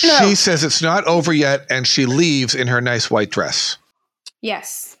it she says it's not over yet, and she leaves in her nice white dress.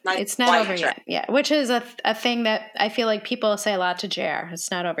 Yes, it's not over yet. Yeah, which is a thing that I feel like people say a lot to JR. It's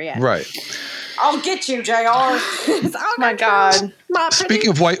not over yet. Right. I'll get you, JR. Oh my God. Speaking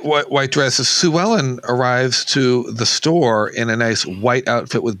of white dresses, Sue Ellen arrives to the store in a nice white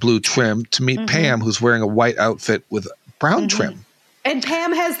outfit with blue trim to meet Pam, who's wearing a white outfit with brown trim. And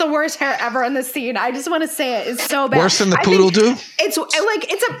Pam has the worst hair ever in the scene. I just want to say it. It's so bad. Worse than the poodle do? It's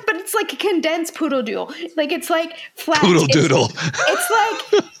like a condensed poodle doodle. Like it's like flat. Poodle doodle.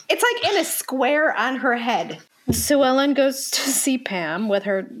 It's like in a square on her head. Sue Ellen goes to see Pam with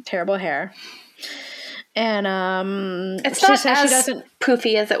her terrible hair. And it's not as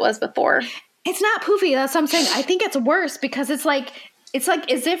poofy as it was before. It's not poofy. That's what I'm saying. I think it's worse because it's like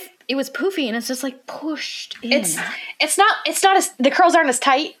as if it was poofy and it's just like pushed in. It's not as the curls aren't as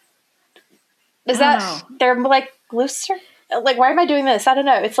tight. They're like looser? Like, why am I doing this? I don't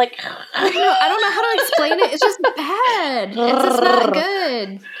know. It's like I don't know how to explain it. It's just bad. It's just not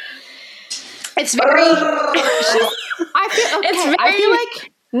good. It's very I feel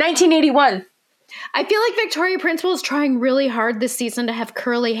like 1981. I feel like Victoria Principal is trying really hard this season to have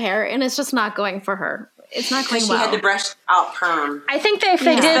curly hair, and it's just not going for her. It's not going well. She had to brush out perm. I think if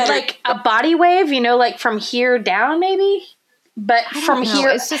they did like a body wave, like from here down, maybe. But from here,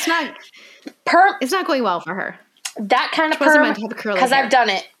 it's just not perm. It's not going well for her. That kind of perm, because I've done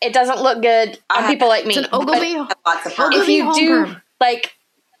it. It doesn't look good on people like me. It's an Ogilvy. If you do like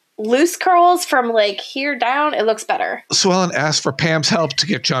loose curls from like here down, it looks better. Sue Ellen asked for Pam's help to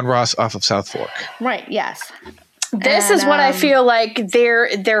get John Ross off of South Fork. Right. Yes. This is what I feel like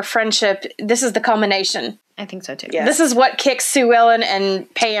their friendship. This is the culmination. I think so too. Yes. This is what kicks Sue Ellen and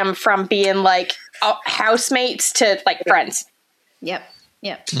Pam from being like housemates to like friends. Yep.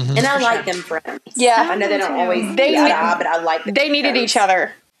 Yeah. Mm-hmm. And I like them friends. Yeah. I know they don't always They eye to eye, but I like them. They needed each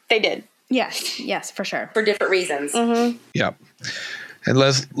other. They did. Yes, for sure. For different reasons. Mm-hmm. Yep. And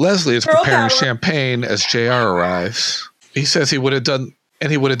Leslie is Girl preparing power. champagne as JR arrives. He says he would have done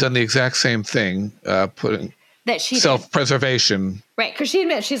the exact same thing, putting That she did. self-preservation. Right, because she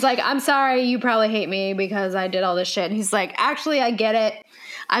admits, she's like, I'm sorry, you probably hate me because I did all this shit. And he's like, actually, I get it.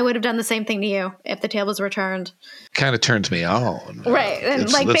 I would have done the same thing to you if the tables were turned. Kind of turns me on. Right,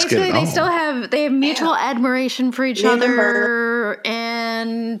 and like let's basically get it they on. still have mutual admiration for each other,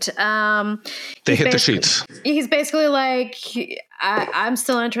 and They he's hit the basically- sheets. He's basically like, I'm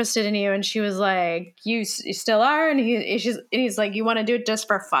still interested in you, and she was like, you still are, and he's like, you want to do it just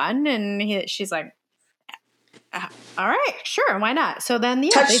for fun, and she's like, all right, sure, why not? So then,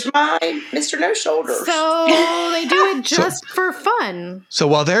 Touch my Mr. No Shoulders. So they do it just for fun. So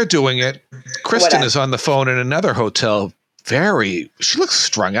while they're doing it, Kristen is on the phone in another hotel. She looks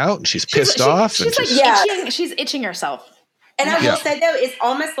strung out and she's pissed off. She's and like itching. She's itching herself. And I will say, though, it's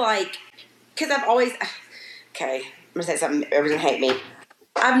almost like, because I've always, okay, I'm going to say something, everyone's going to hate me.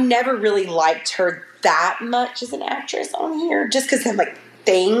 I've never really liked her that much as an actress on here, just because of, like,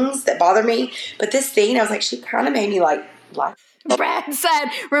 things that bother me. But this scene, I was like, she kind of made me, like. Brad said,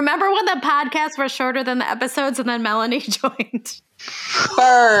 remember when the podcast was shorter than the episodes and then Melanie joined?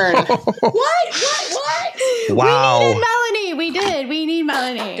 Burn. What? Wow. We needed Melanie. We did. We need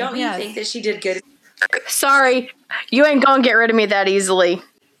Melanie. Don't you think that she did good? Sorry. You ain't gonna get rid of me that easily.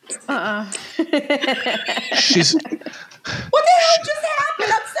 She's. What the hell just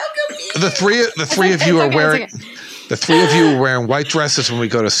happened? I'm so confused. The three of you are wearing. The three of you are wearing white dresses when we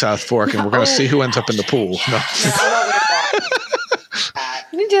go to South Fork, and we're going to see who ends up in the pool. No. I won't wear white.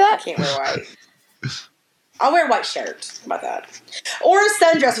 You do that? I can't wear white. I'll wear a white shirt. How about that? Or a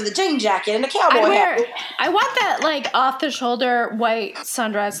sundress with a jean jacket and a cowboy hat. I want that like off the shoulder white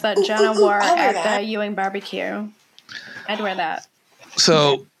sundress that Jenna wore at the Ewing barbecue. I'd wear that.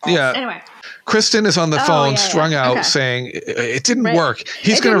 So yeah. Anyway. Kristen is on the phone, strung out, saying it didn't work.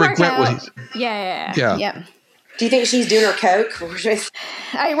 He's going to regret what he. Yeah. Do you think she's doing her coke?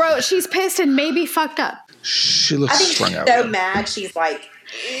 I wrote, she's pissed and maybe fucked up. She looks strung out. So mad. She's like,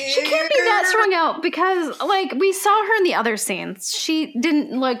 she can't be that strung out because, like, we saw her in the other scenes. She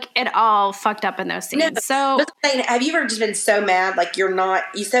didn't look at all fucked up in those scenes. No, so, have you ever just been so mad, like you're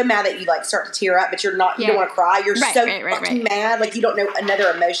so mad that you like start to tear up, but you're not. You don't want to cry. You're so fucking mad, like you don't know another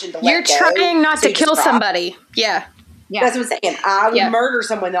emotion to let go. You're trying not to kill somebody. Yeah. That's what I'm saying. I would murder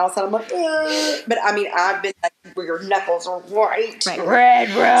someone else, and I'm like, ugh. But I mean, I've been like, where your knuckles are white. Red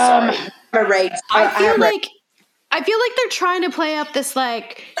rum. I'm a rage. I feel like they're trying to play up this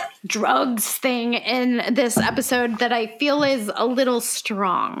like drugs thing in this episode that I feel is a little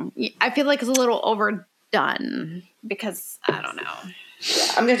strong. I feel like it's a little overdone because I don't know.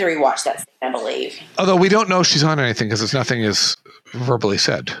 Yeah, I'm going to rewatch that scene, I believe. Although we don't know she's on anything because nothing is verbally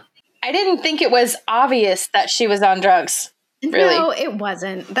said. I didn't think it was obvious that she was on drugs. Really? No, it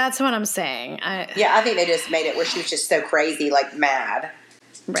wasn't. That's what I'm saying. I think they just made it where she was just so crazy, like mad.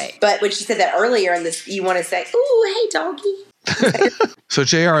 Right. But when she said that earlier in this, you want to say, ooh, hey, doggy. So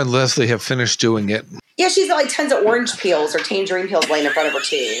JR and Leslie have finished doing it. Yeah, she's got like tons of orange peels or tangerine peels laying in front of her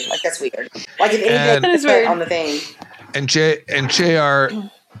too. Like that's weird. Like if anything is weird on the thing. And JR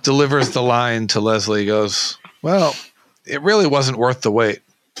delivers the line to Leslie. He goes, well, it really wasn't worth the wait.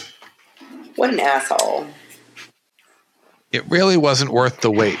 What an asshole. It really wasn't worth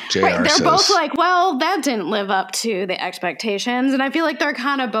the wait, JR They're says. both like, well, that didn't live up to the expectations. And I feel like they're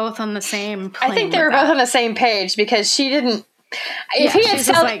kind of both on the same plane. I think they were both on the same page because she didn't. If he had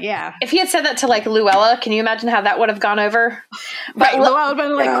said that to like Luella, can you imagine how that would have gone over? Right, Luella would have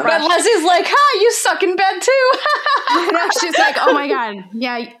been like, but Leslie's like, "Hi, you suck in bed too." She's like, "Oh my god,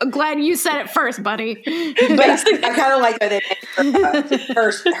 yeah, glad you said it first, buddy." But I kind of like that they made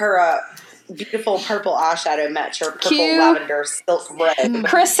her beautiful purple eyeshadow match her purple lavender silk robe.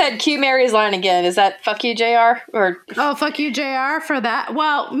 Chris said, "Cue Mary's line again." Is that "fuck you, JR"? Or fuck you, JR, for that?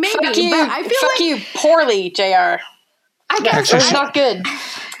 Well, maybe. Fuck you, but I feel fuck you poorly, JR. I guess it's not good.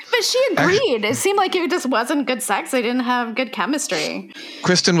 But she agreed. It seemed like it just wasn't good sex. They didn't have good chemistry.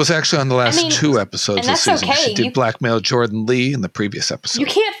 Kristen was actually on the last two episodes this season. Okay. She did blackmail Jordan Lee in the previous episode. You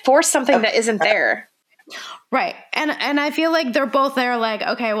can't force something that isn't there. Right. And I feel like they're both there like,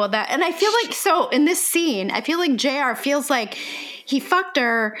 okay, well that, and I feel like, so in this scene, I feel like JR feels like he fucked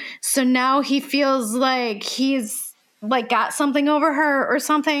her. So now he feels like he's like got something over her or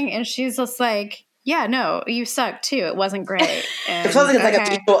something. And she's just like, yeah, no, you suck too. It wasn't great. And, it feels like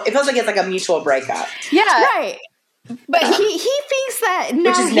it's like a mutual breakup. Yeah. Right. But he thinks that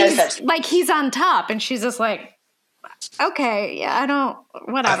now he's on top and she's just like, Okay, yeah, I don't.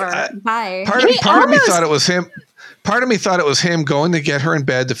 Whatever. Bye. Part of me thought it was him. Part of me thought it was him going to get her in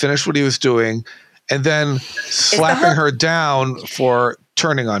bed to finish what he was doing, and then slapping her down for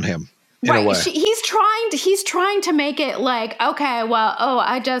turning on him. In a way. He's trying to make it like, okay, well,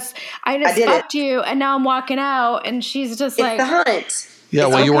 I just fucked you, and now I'm walking out, and she's just it's the hunt. Yeah,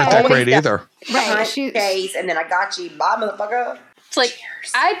 well, you weren't that great either. Right. Case, and then I got you. Bye, motherfucker. It's like,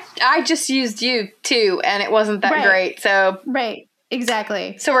 I just used you too, and it wasn't that great. So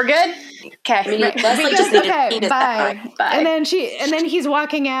exactly. So we're good. Okay. Bye. And then he's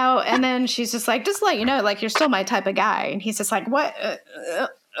walking out, and then she's just like, just let you know, like, you're still my type of guy. And he's just like, what?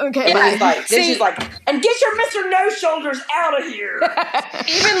 Okay. And she's like, and get your Mr. No Shoulders out of here.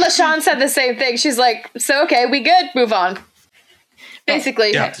 Even LaShawn said the same thing. She's like, so okay, we good? Move on.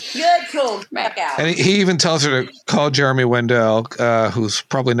 Basically. Yeah. Good, cool. Back out. And he even tells her to call Jeremy Wendell, who's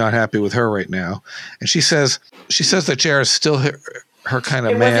probably not happy with her right now. And she says that JR is still her kind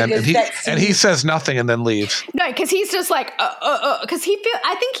of man, and he says nothing and then leaves. No, because he's just like, because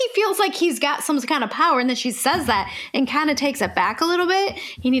I think he feels like he's got some kind of power, and then she says that and kind of takes it back a little bit,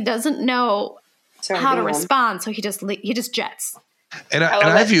 and he doesn't know how to respond, so he just jets. And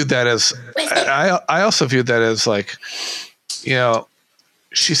I viewed that as I also viewed that as like, you know,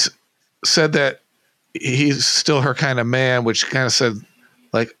 she said that he's still her kind of man, which kind of said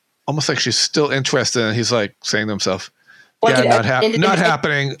like almost like she's still interested, and he's like saying to himself, yeah, not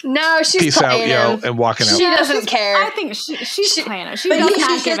happening. No, she's peace playing out, him. and walking out. She doesn't care. I think she's playing him. She but does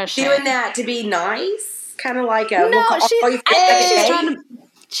not give a shit. Doing that to be nice, kind of like a. No, I think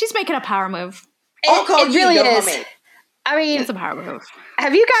she's making a power move. It really is. I mean, it's a power move.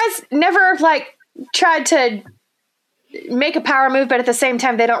 Have you guys never like tried to make a power move, but at the same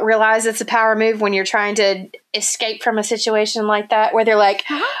time they don't realize it's a power move when you're trying to escape from a situation like that, where they're like,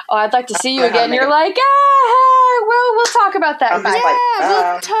 "Oh, I'd like to see you again." You're like, we'll talk about that.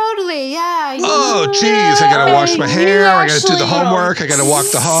 Totally. Yeah. Oh, geez, I gotta wash my hair. I gotta do the homework. I gotta walk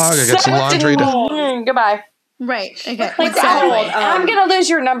the hog. I got some laundry to. Goodbye. Right. Okay. I'm gonna lose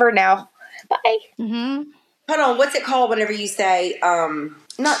your number now. Bye. Mm-hmm. Hold on. What's it called whenever you say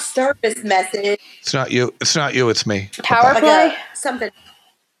not service message? It's not you. It's me. Power play. Something.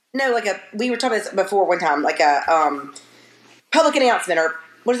 No, we were talking about this before one time, like a public announcement, or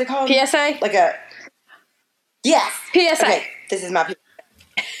what is it called? PSA. Yes. PSA. Okay, this is my PSA.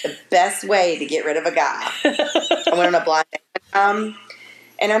 The best way to get rid of a guy. I went on a blind date.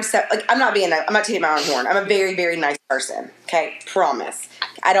 And I'm not taking my own horn. I'm a very, very nice person. Okay, promise.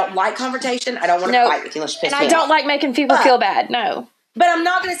 I don't like confrontation. I don't want to fight with you unless you piss me off. And I don't like making people feel bad. No. But I'm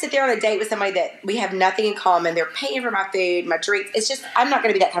not going to sit there on a date with somebody that we have nothing in common. They're paying for my food, my drinks. It's just, I'm not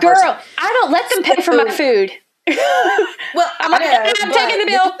going to be that kind of person. Girl, I don't let them pay for my food. Well, I'm taking the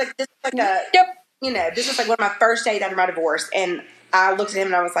bill. This is like one of my first dates after my divorce, and I looked at him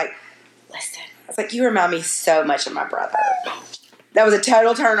and I was like, listen. I was like, you remind me so much of my brother. That was a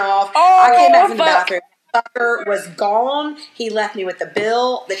total turn off. I came back from the bathroom. Fucker was gone. He left me with the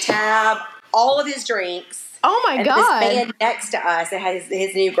bill, the tab, all of his drinks. Oh my God. This man next to us that had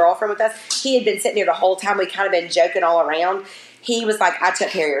his new girlfriend with us, he had been sitting there the whole time. We kind of been joking all around. He was like, I took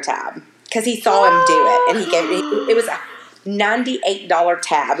care of your tab. Because he saw him do it. And he gave it was a $98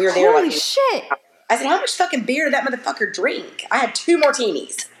 tab. We were there Holy shit. I said, how much fucking beer did that motherfucker drink? I had 2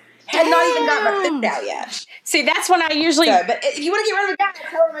 martinis. Had not even got my food out yet. See, that's when I usually... but if you want to get rid of a guy,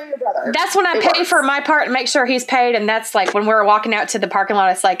 tell him I'm your brother. That's when I pay for my part and make sure he's paid. And that's like when we're walking out to the parking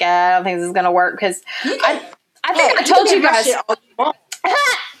lot, it's like, I don't think this is going to work. Because I think I told you guys...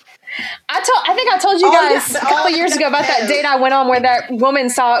 I think I told you guys a couple of years ago about that date I went on where that woman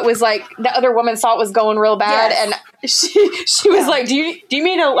saw it was like, the other woman saw it was going real bad. Yes. And she was like, do you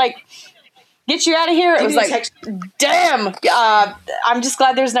mean to like... get you out of here? It was like, damn. I'm just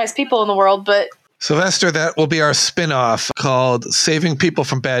glad there's nice people in the world, but... Sylvester, that will be our spin-off called Saving People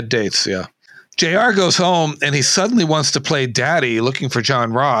from Bad Dates, yeah. JR goes home, and he suddenly wants to play daddy, looking for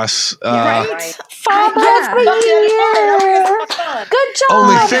John Ross. Right? Father of the year! Good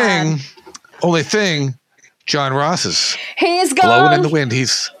job! Only thing, John Ross is... He's gone! Blowing in the wind.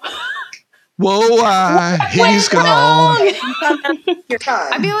 He's gone.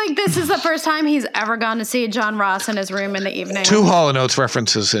 I feel like this is the first time he's ever gone to see John Ross in his room in the evening. 2 Hall & Oates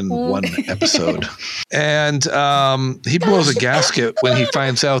references in one episode. And he blows a gasket when he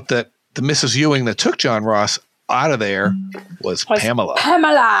finds out that the Mrs. Ewing that took John Ross out of there was Pamela.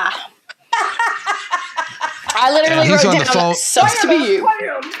 I literally wrote down, that sucks to be you.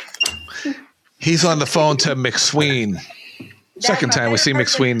 He's on the phone to McSween. Second time we see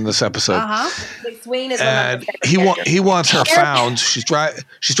McSween in this episode. McSween is and he wants her found. She's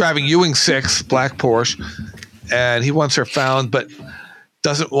driving Ewing 6 black Porsche, and he wants her found, but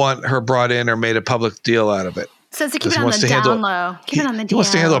doesn't want her brought in or made a public deal out of it. Says to keep it on the down low. Keep it on the He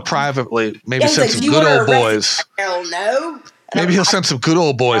wants to handle it privately. Maybe send like, some good old boys. Hell no. Maybe he'll send some good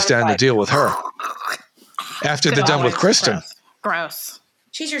old boys down to deal with her after they're done with Kristen. Gross.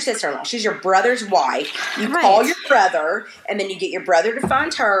 She's your sister-in-law. She's your brother's wife. You call your brother, and then you get your brother to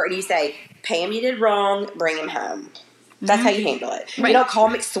find her, and you say, Pam, you did wrong. Bring him home. That's how you handle it. Right. You don't call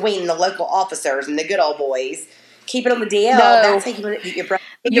McSween, the local officers, and the good old boys. Keep it on the DL. No. That's how you get your brother.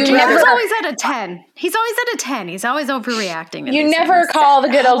 He's always at a 10. He's always at a 10. He's always overreacting. You never call the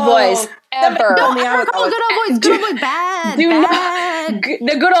good old boys. Ever. Don't ever call good old boys. Good old boys bad. Bad.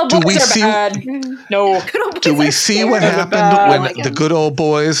 The good old boys are bad. No. Do we see what happened when the good old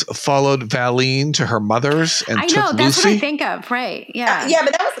boys followed Valine to her mother's and took Lucy? I know, that's what I think of. Right. Yeah. Yeah,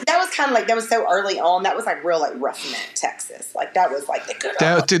 but that was kind of like, that was so early on. That was like real like roughneck Texas. Like that was like the good old.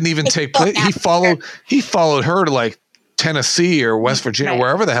 That didn't even take place. He followed her to like Tennessee or West Virginia,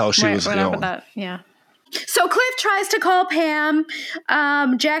 wherever the hell she was going. Yeah. So Cliff tries to call Pam.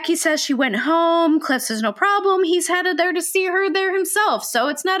 Jackie says she went home. Cliff says no problem. He's headed there to see her there himself, so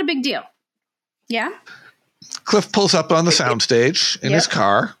it's not a big deal. Yeah? Cliff pulls up on the soundstage in his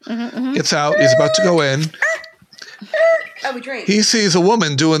car, gets out, he's about to go in. Oh, we drink. He sees a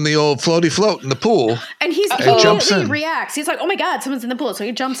woman doing the old floaty float in the pool. And he immediately reacts. He's like, oh my God, someone's in the pool. So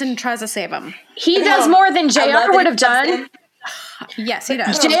he jumps in and tries to save him. He does more than JR would have done. Yes, he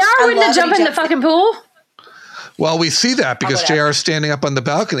does. JR wouldn't have jumped in the fucking pool. Well, we see that because JR is standing up on the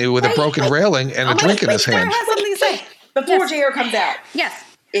balcony with a broken railing and a drink in his hand. JR has something to say. Before JR comes out. Yes.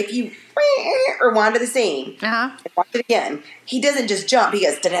 If you rewind to the scene and watch it again, he doesn't just jump. He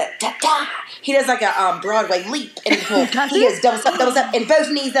goes da-da-da-da. He does like a Broadway leap in the pool. He goes double step, and both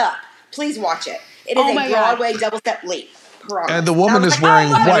knees up. Please watch it. It is a Broadway double step leap. Promise. And the woman is wearing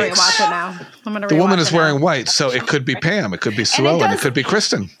white. The woman is wearing white, so it could be Pam, it could be Sue Ellen, it could be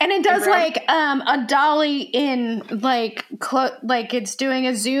Kristen. And it does like a dolly in like it's doing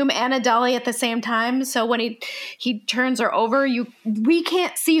a zoom and a dolly at the same time. So when he turns her over, we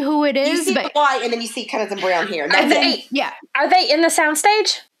can't see who it is. You see but the white, and then you see kind of some brown hair. Are they in the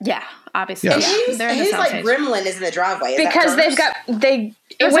soundstage? Yeah, obviously. Yes. Yeah, who's like Gremlin is in the driveway? Because they've got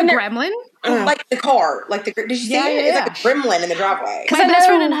There's a gremlin. Like the car, did you see it? It's like a gremlin in the driveway. My best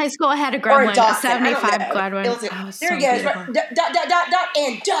friend in high school had a gremlin, a 75 gremlin. There he goes.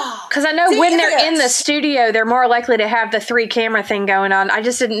 And because I know when they're in the studio, they're more likely to have the 3 camera thing going on. I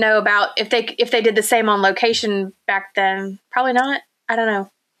just didn't know about if they did the same on location back then. Probably not. I don't know.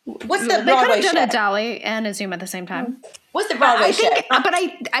 What's the Broadway show? They could have done a dolly and a zoom at the same time. What's the Broadway show? But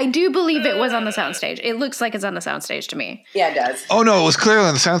I do believe it was on the soundstage. It looks like it's on the soundstage to me. Yeah, it does. Oh, no, it was clearly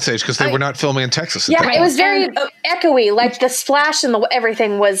on the soundstage because they were not filming in Texas. Yeah, it was very echoey. Like the splash and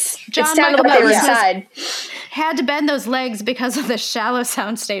everything was. It sounded like they were inside. Had to bend those legs because of the shallow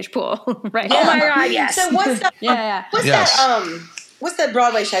soundstage pool. Right. Yeah. Oh my God! Yes. So what's the what's the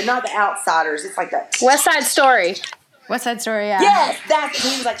Broadway show? Not The Outsiders. It's like that West Side Story. West Side Story. Yeah. Yes, that's he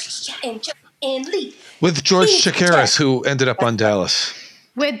was like and leave. With George Chakiris, who ended up on Dallas.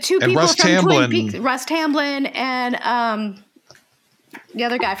 With 2 people Russ from Tamblyn. Twin Peaks. Russ Tamblyn and the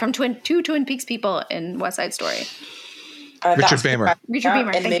other guy from two Twin Peaks people in West Side Story. Richard Beymer. Richard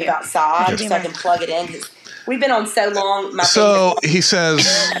Beymer, and thank move you. outside so I can plug it in. We've been on so long. So he says,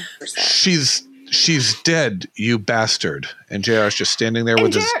 she's dead, you bastard. And JR's just standing there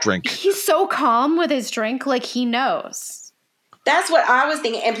with his drink. He's so calm with his drink, like he knows. That's what I was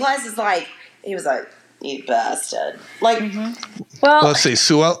thinking. And plus, it's like, he was like, you bastard. Like, well, let's see.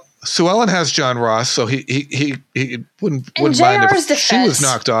 Sue Ellen has John Ross, so he wouldn't mind if she was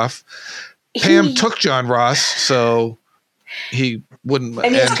knocked off. Pam took John Ross, so he wouldn't.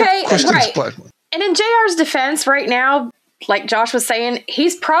 And And in JR's defense, right now, like Josh was saying,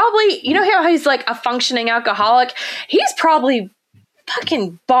 he's probably, you know how he's like a functioning alcoholic? He's probably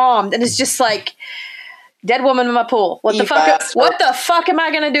fucking bombed and it's just like, dead woman in my pool. What the fuck am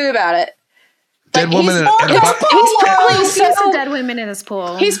I going to do about it? Dead woman in he's probably so dead women in his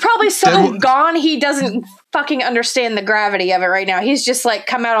pool. He's probably so gone he doesn't fucking understand the gravity of it right now. He's just like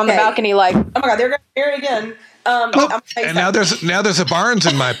come out on the balcony like, oh my God, they're going to hear it again. And now there's a Barnes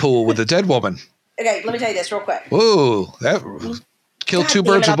in my pool with a dead woman. Okay, let me tell you this real quick. Ooh, that killed 2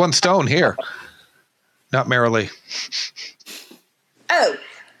 birds with 1 stone here. Not merrily. Oh,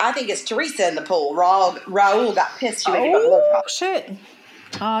 I think it's Teresa in the pool. Raul got pissed. Oh, shit.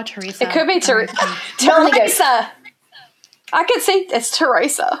 Oh, Teresa. It could be Teresa. Teresa. I could see it's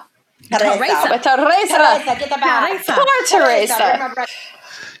Teresa. Teresa. Teresa. Get the bag. Poor Teresa.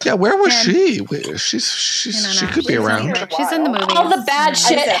 Yeah, where was she? She could be around. She's in the movie. All the bad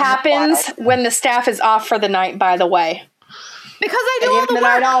shit happens when the staff is off for the night, by the way. Because they do all the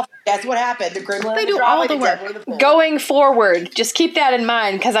night work. off. That's what happened. The gremlin. They do all the work. Going forward, just keep that in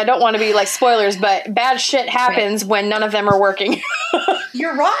mind because I don't want to be like spoilers, but bad shit happens when none of them are working.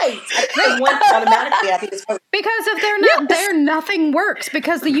 You're right. I went automatically. I think it's because if they're not there, nothing works.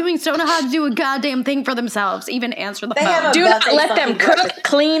 Because the Ewings don't know how to do a goddamn thing for themselves, even answer the phone. Do not let them cook,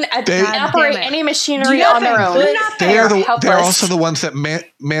 clean, operate any machinery on their own. They're also the ones that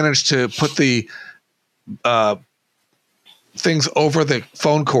managed to put the things over the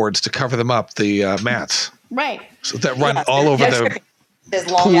phone cords to cover them up, the mats. Right. So that run all over the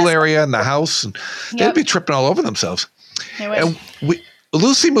pool area in the house. And they'd be tripping all over themselves. And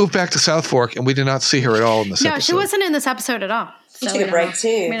Lucy moved back to South Fork, and we did not see her at all in this episode. No, she wasn't in this episode at all. She took a break,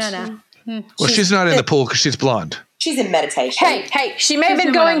 too. We don't know. Well, she's not in the pool because she's blonde. She's in meditation. Hey, she may have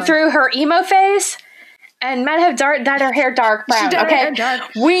been going through her emo phase. And might have dyed her hair dark brown. Okay,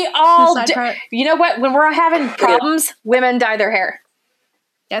 we all. You know what? When we're having problems, women dye their hair.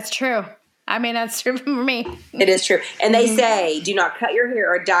 That's true. I mean, that's true for me. It is true. And they say, do not cut your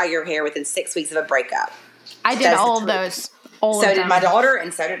hair or dye your hair within 6 weeks of a breakup. I did all of those. So did my daughter,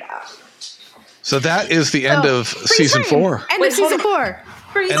 and so did I. So that is the end of season 4. End of season 4.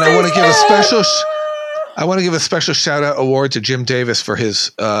 And I want to give a special. I want to give a special shout out award to Jim Davis for his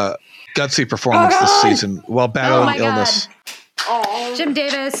gutsy performance this season while battling illness. Jim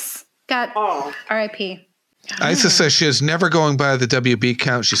Davis got R.I.P. Isa says she is never going by the WB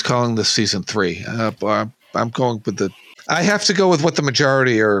count. She's calling this season 3. I'm going with I have to go with what the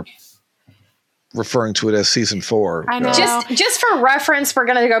majority are referring to it as season 4. I know. Just for reference, we're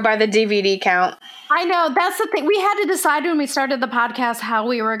going to go by the DVD count. I know. That's the thing. We had to decide when we started the podcast how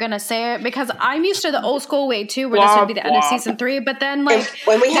we were going to say it because I'm used to the old school way too, where this would be the end of season 3. But then, like,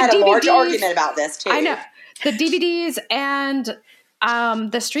 when we had a large argument about this too. I know. The DVDs and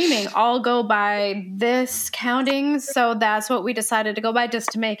the streaming all go by this counting. So that's what we decided to go by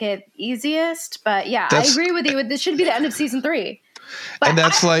just to make it easiest. But yeah, I agree with you. This should be the end of season 3. But and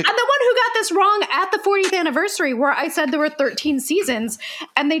that's I'm the one who got this wrong at the 40th anniversary where I said there were 13 seasons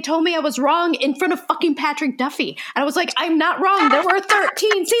and they told me I was wrong in front of fucking Patrick Duffy. And I was like, I'm not wrong. There were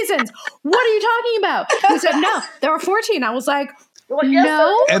 13 seasons. What are you talking about? He said, no, there were 14. I was like,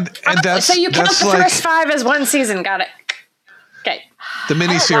 no. And that's so you count the first 5 as one season. Got it. Okay. The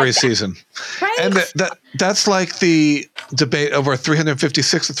miniseries season. Right. And that's like the debate over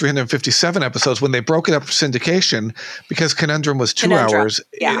 356 to 357 episodes when they broke it up for syndication because Conundrum was 2 hours.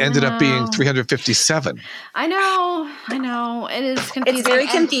 Yeah. It ended up being 357. I know. It is confusing. It's very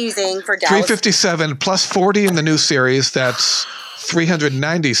confusing for Dallas. 357 plus 40 in the new series. That's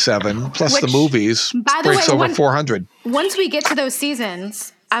 397 plus the movies. By the breaks way, over 400. Once we get to those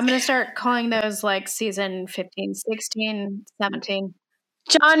seasons, I'm going to start calling those like season 15, 16, 17.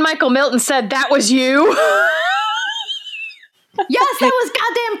 John Michael Milton said that was you. Yes, that was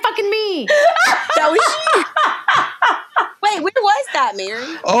goddamn fucking me. That was you. Wait, where was that,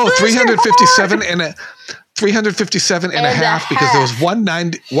 Mary? Oh, 357 and 357 and a half because there was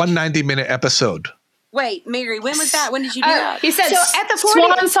 190-minute episode. Wait, Mary, when was that? When did you do that? He said at the 40th,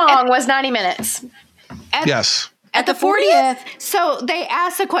 Swan Song was 90 minutes. Yes. At the 40th, so they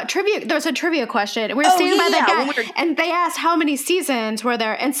asked trivia. There was a trivia question. We were standing by that guy, and they asked how many seasons were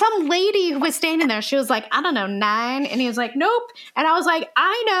there. And some lady who was standing there, she was like, I don't know, 9. And he was like, nope. And I was like,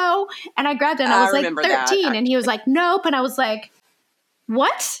 I know. And I grabbed it, and I was like, 13. And he was like, nope. And I was like,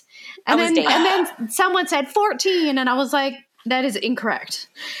 what? And then someone said 14, and I was like, that is incorrect.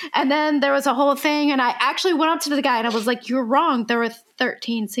 And then there was a whole thing, and I actually went up to the guy, and I was like, you're wrong. There were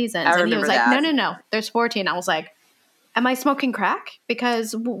 13 seasons. And he was like, no, there's 14. I was like, am I smoking crack?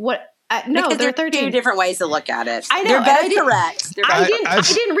 Because what? No, because there are 13. 2 different ways to look at it. I know. They're both correct. I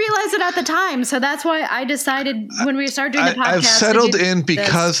didn't realize it at the time, so that's why I decided when we started doing the podcast. I've settled in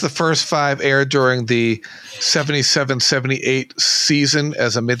because the first 5 aired during the 77-78 season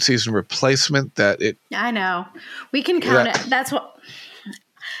as a mid-season replacement. I know. We can count it. That's what.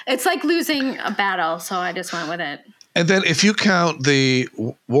 It's like losing a battle, so I just went with it. And then if you count the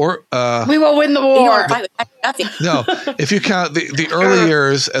war... we will win the war. No, if you count the early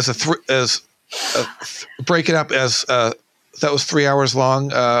years as break it up as that was 3 hours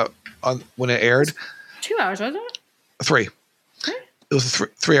long on when it aired. 2 hours, wasn't it? 3. Okay. It was a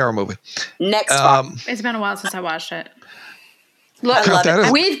 3-hour movie. Next it's been a while since I watched it. Look,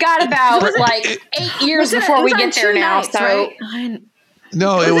 we've got about 8 years before we get there now. Nights, right?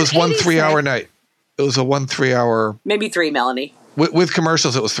 No, it was 1 3-hour night. It was a 1 3-hour. Maybe 3, Melanie. With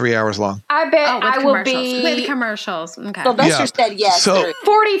commercials, it was 3 hours long. I bet I will be with commercials. Okay. Sylvester said yes. So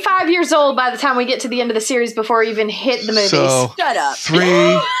 45 years old by the time we get to the end of the series before we even hit the movies. So Shut up.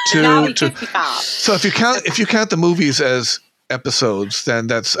 3, 2, Now we 2. 55. So if you count the movies as episodes, then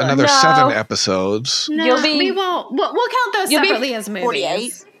that's another 7 episodes. No, we won't. We'll count those separately as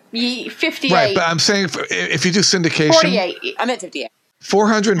movies. 48. 58. Right, but I'm saying if you do syndication, 48. I'm at 58.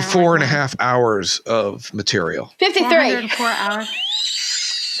 404 and a half hours of material. 53. 404 hours.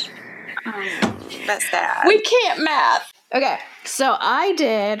 That's sad. We can't math. Okay, so I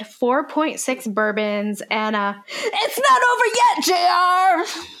did 4.6 bourbons, and it's not over yet, JR.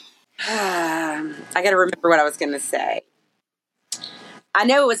 I got to remember what I was going to say. I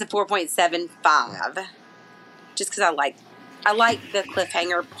know it was a 4.75, just because I like the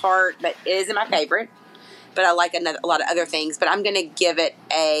cliffhanger part, but it isn't my favorite. But I like a lot of other things. But I'm going to give it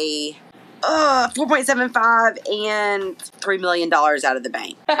a 4.75 and $3 million out of the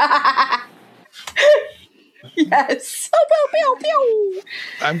bank. Yes. Pew, pew, pew.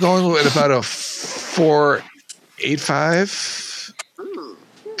 I'm going with about a 4.85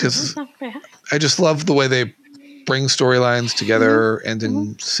 because I just love the way they bring storylines together,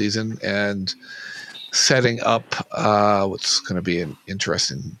 ending season and setting up what's going to be an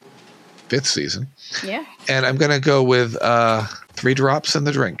interesting 5th season. Yeah. And I'm going to go with 3 drops in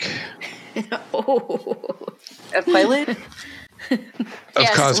the drink. A Quaalude? Of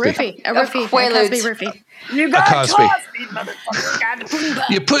Cosby. A Riffy. Cosby Riffy. You got Cosby, motherfucker.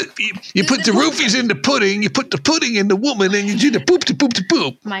 You put the roofies in the pudding, you put the pudding in the woman, and you do the poop to poop to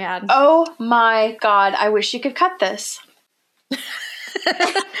poop. Oh my God. Oh my God. I wish you could cut this.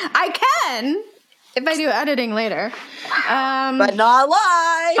 I can if I do editing later. But not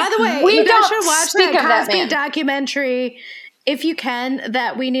live. By the way, We you guys don't should watch speak that of that Cosby man. documentary. If you can,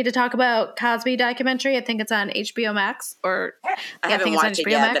 that we need to talk about Cosby documentary. I think it's on HBO Max or I haven't watched it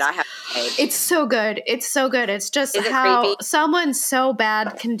yet, but I have. It's so good. It's so good. It's just Is it how creepy? someone so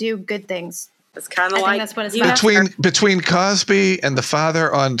bad can do good things. It's kind I of think like that's what it's about. Between Cosby and the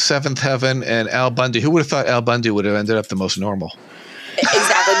father on Seventh Heaven and Al Bundy, who would have thought Al Bundy would have ended up the most normal?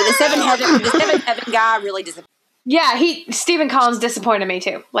 Exactly, but the Seventh Heaven guy really disappointed. Yeah, Stephen Collins disappointed me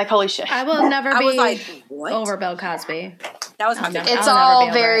too. Like, holy shit. I will never I be was like, what? over Bill Cosby. That was my favorite. It's I'll never all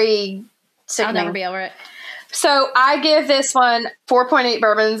be over very I'll sickening. never be over it. So I give this one 4.8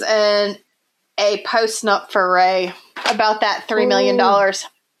 bourbons and a post-nup for Ray about that $3 million.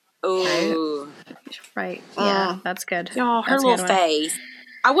 Ooh. Right. Yeah, that's good. Oh, her That's a little good one. face.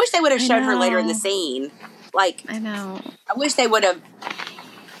 I wish they would have shown her later in the know. scene. Like, I know. I wish they would have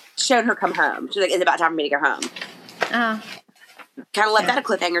shown her come home. She's like, it's about time for me to go home. Kind of left that a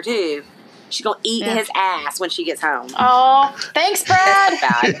cliffhanger, too. She's going to eat his ass when she gets home. Oh, thanks, Brad.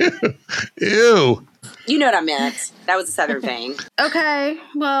 Bad. Ew. You know what I meant. That was a Southern thing. Okay.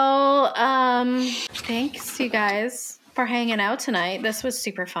 Well, thanks you guys for hanging out tonight. This was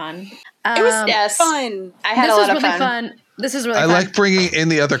super fun. It was Yes. fun. I had This a was lot of really fun. fun. This is really I fun. like bringing in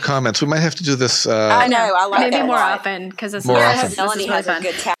the other comments. We might have to do this. I know. I like Maybe that more a lot. often because it's More this often. is Melanie really has a fun.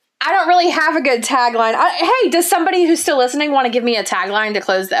 good tag. I don't really have a good tagline. Hey, does somebody who's still listening want to give me a tagline to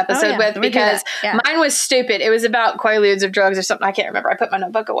close the episode yeah, with? we do Because that. Yeah. mine was stupid. It was about Quaaludes or drugs or something. I can't remember. I put my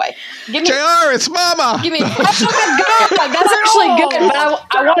notebook away. Give me, JR, it's Mama. give me. Oh my God, that's actually good. But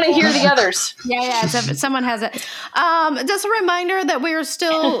I want to hear the others. Yeah. So if someone has it. Just a reminder that we're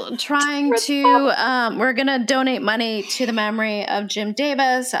still trying to. We're gonna donate money to the memory of Jim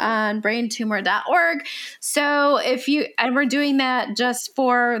Davis on braintumor.org. So and we're doing that just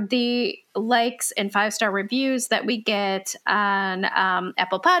for the likes and 5-star reviews that we get on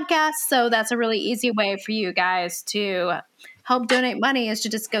Apple Podcasts. So that's a really easy way for you guys to help donate money, is to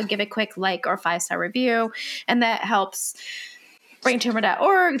just go give a quick like or 5-star review, and that helps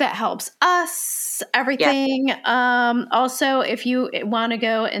braintumor.org. That helps us, everything. Also, if you want to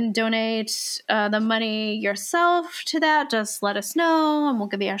go and donate the money yourself to that, just let us know and we'll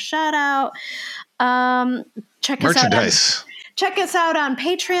give you a shout out. Check us out. Merchandise. Check us out on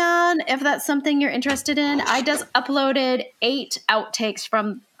Patreon if that's something you're interested in. I just uploaded 8 outtakes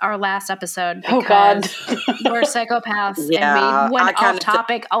from our last episode because we're psychopaths Yeah, and we went I off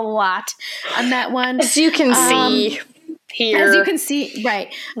topic a lot on that one. As you can see here. As you can see,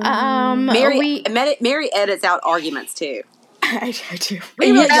 right. Mary edits out arguments, too. I do.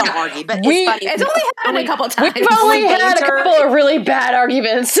 We really don't argue, but it's funny. It's only happened a couple times. We've only had a couple of really bad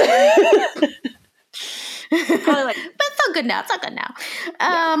arguments. Probably like, But all good now. It's all good now.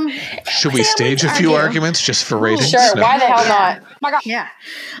 Should we stage a few arguments just for ratings? Sure. No. Why the hell not? Oh my God. Yeah.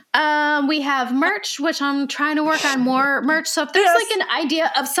 We have merch, which I'm trying to work on more merch. So if there's like an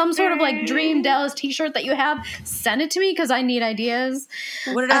idea of some sort of like dream Dallas t-shirt that you have, send it to me because I need ideas.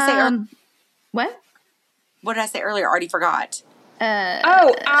 What did I say earlier? What? What did I say earlier? I already forgot.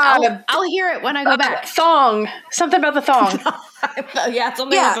 I'll hear it when I go back. Thong. Something about the thong.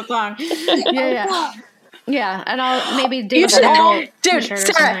 Something about the thong. Yeah, and I'll maybe do Sarah,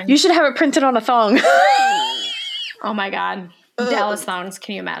 you should have it printed on a thong. Oh my God. Dallas thongs,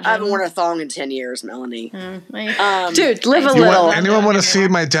 can you imagine? I haven't worn a thong in 10 years, Melanie. Dude, live a little. Anyone want to see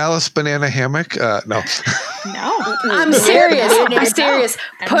my Dallas banana hammock? No. No. I'm serious.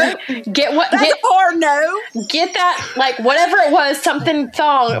 Get that, like, whatever it was, something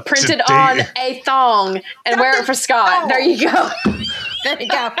thong printed on a thong and wear it for Scott. There you go. There you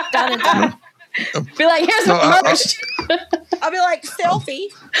go. Done and done. Be like, here's my merch. I'll be like,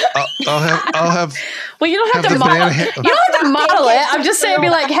 selfie. I'll have. Well, you don't have to model. You don't have to model it. I'm just saying, be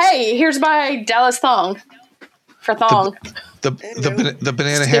like, hey, here's my Dallas thong for thong. The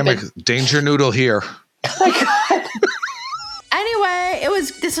banana hammock. Danger noodle here. Oh my God. Anyway,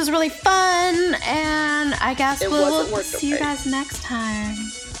 this was really fun, and I guess we'll see you guys next time.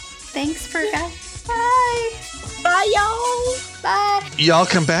 Thanks for guys. Bye. Bye, y'all. Bye. Y'all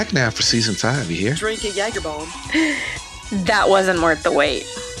come back now for season 5. You hear? Drink a Jaeger bomb. That wasn't worth the wait.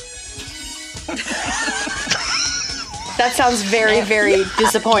 That sounds very, very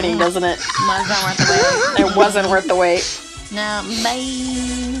disappointing, doesn't it? Wasn't worth the wait. It wasn't worth the wait. No, bye.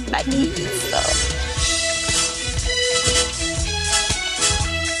 Bye.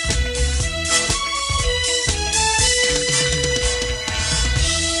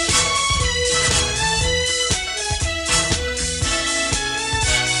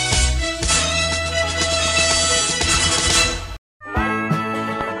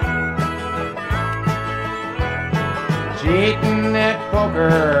 Cheating at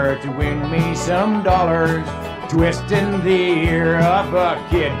poker to win me some dollars, twisting the ear of a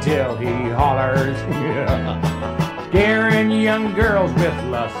kid till he hollers. Scaring young girls with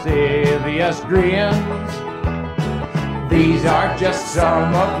lascivious grins. These are just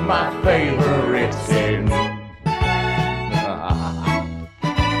some of my favorite sins.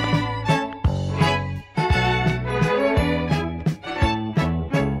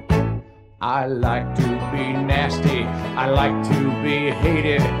 I like to be nasty, I like to be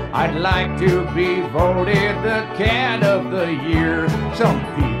hated, I'd like to be voted the cat of the year. Some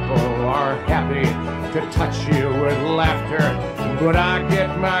people are happy to touch you with laughter, but I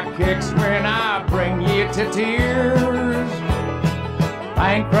get my kicks when I bring you to tears.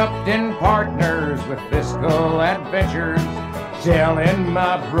 Bankrupting partners with fiscal adventures, selling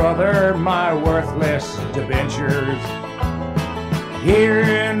my brother my worthless debentures.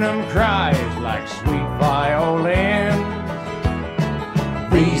 Hearing them cries like sweet violins.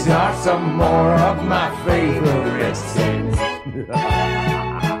 These are some more of my favorite sins.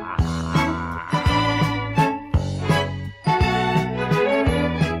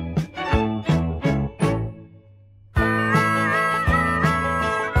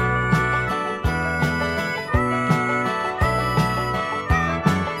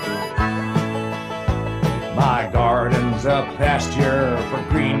 My garden's a pasture for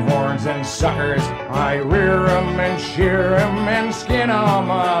greenhorns and suckers. I rear 'em and shear 'em and skin 'em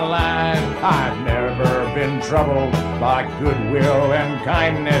alive. I've never been troubled by goodwill and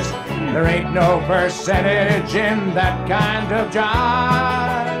kindness. There ain't no percentage in that kind of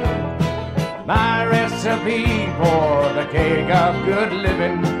jive. My recipe for the cake of good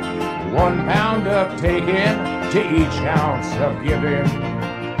living, 1 pound of taking to each ounce of giving.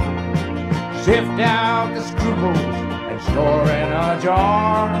 Sift out the scruples and store in a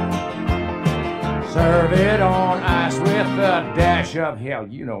jar. Serve it on ice with a dash of hell,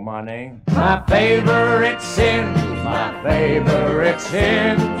 you know my name. My favorite sins, my favorite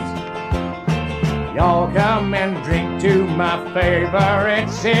sins. Y'all come and drink to my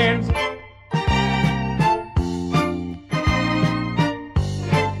favorite sins.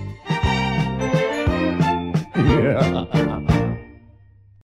 Yeah.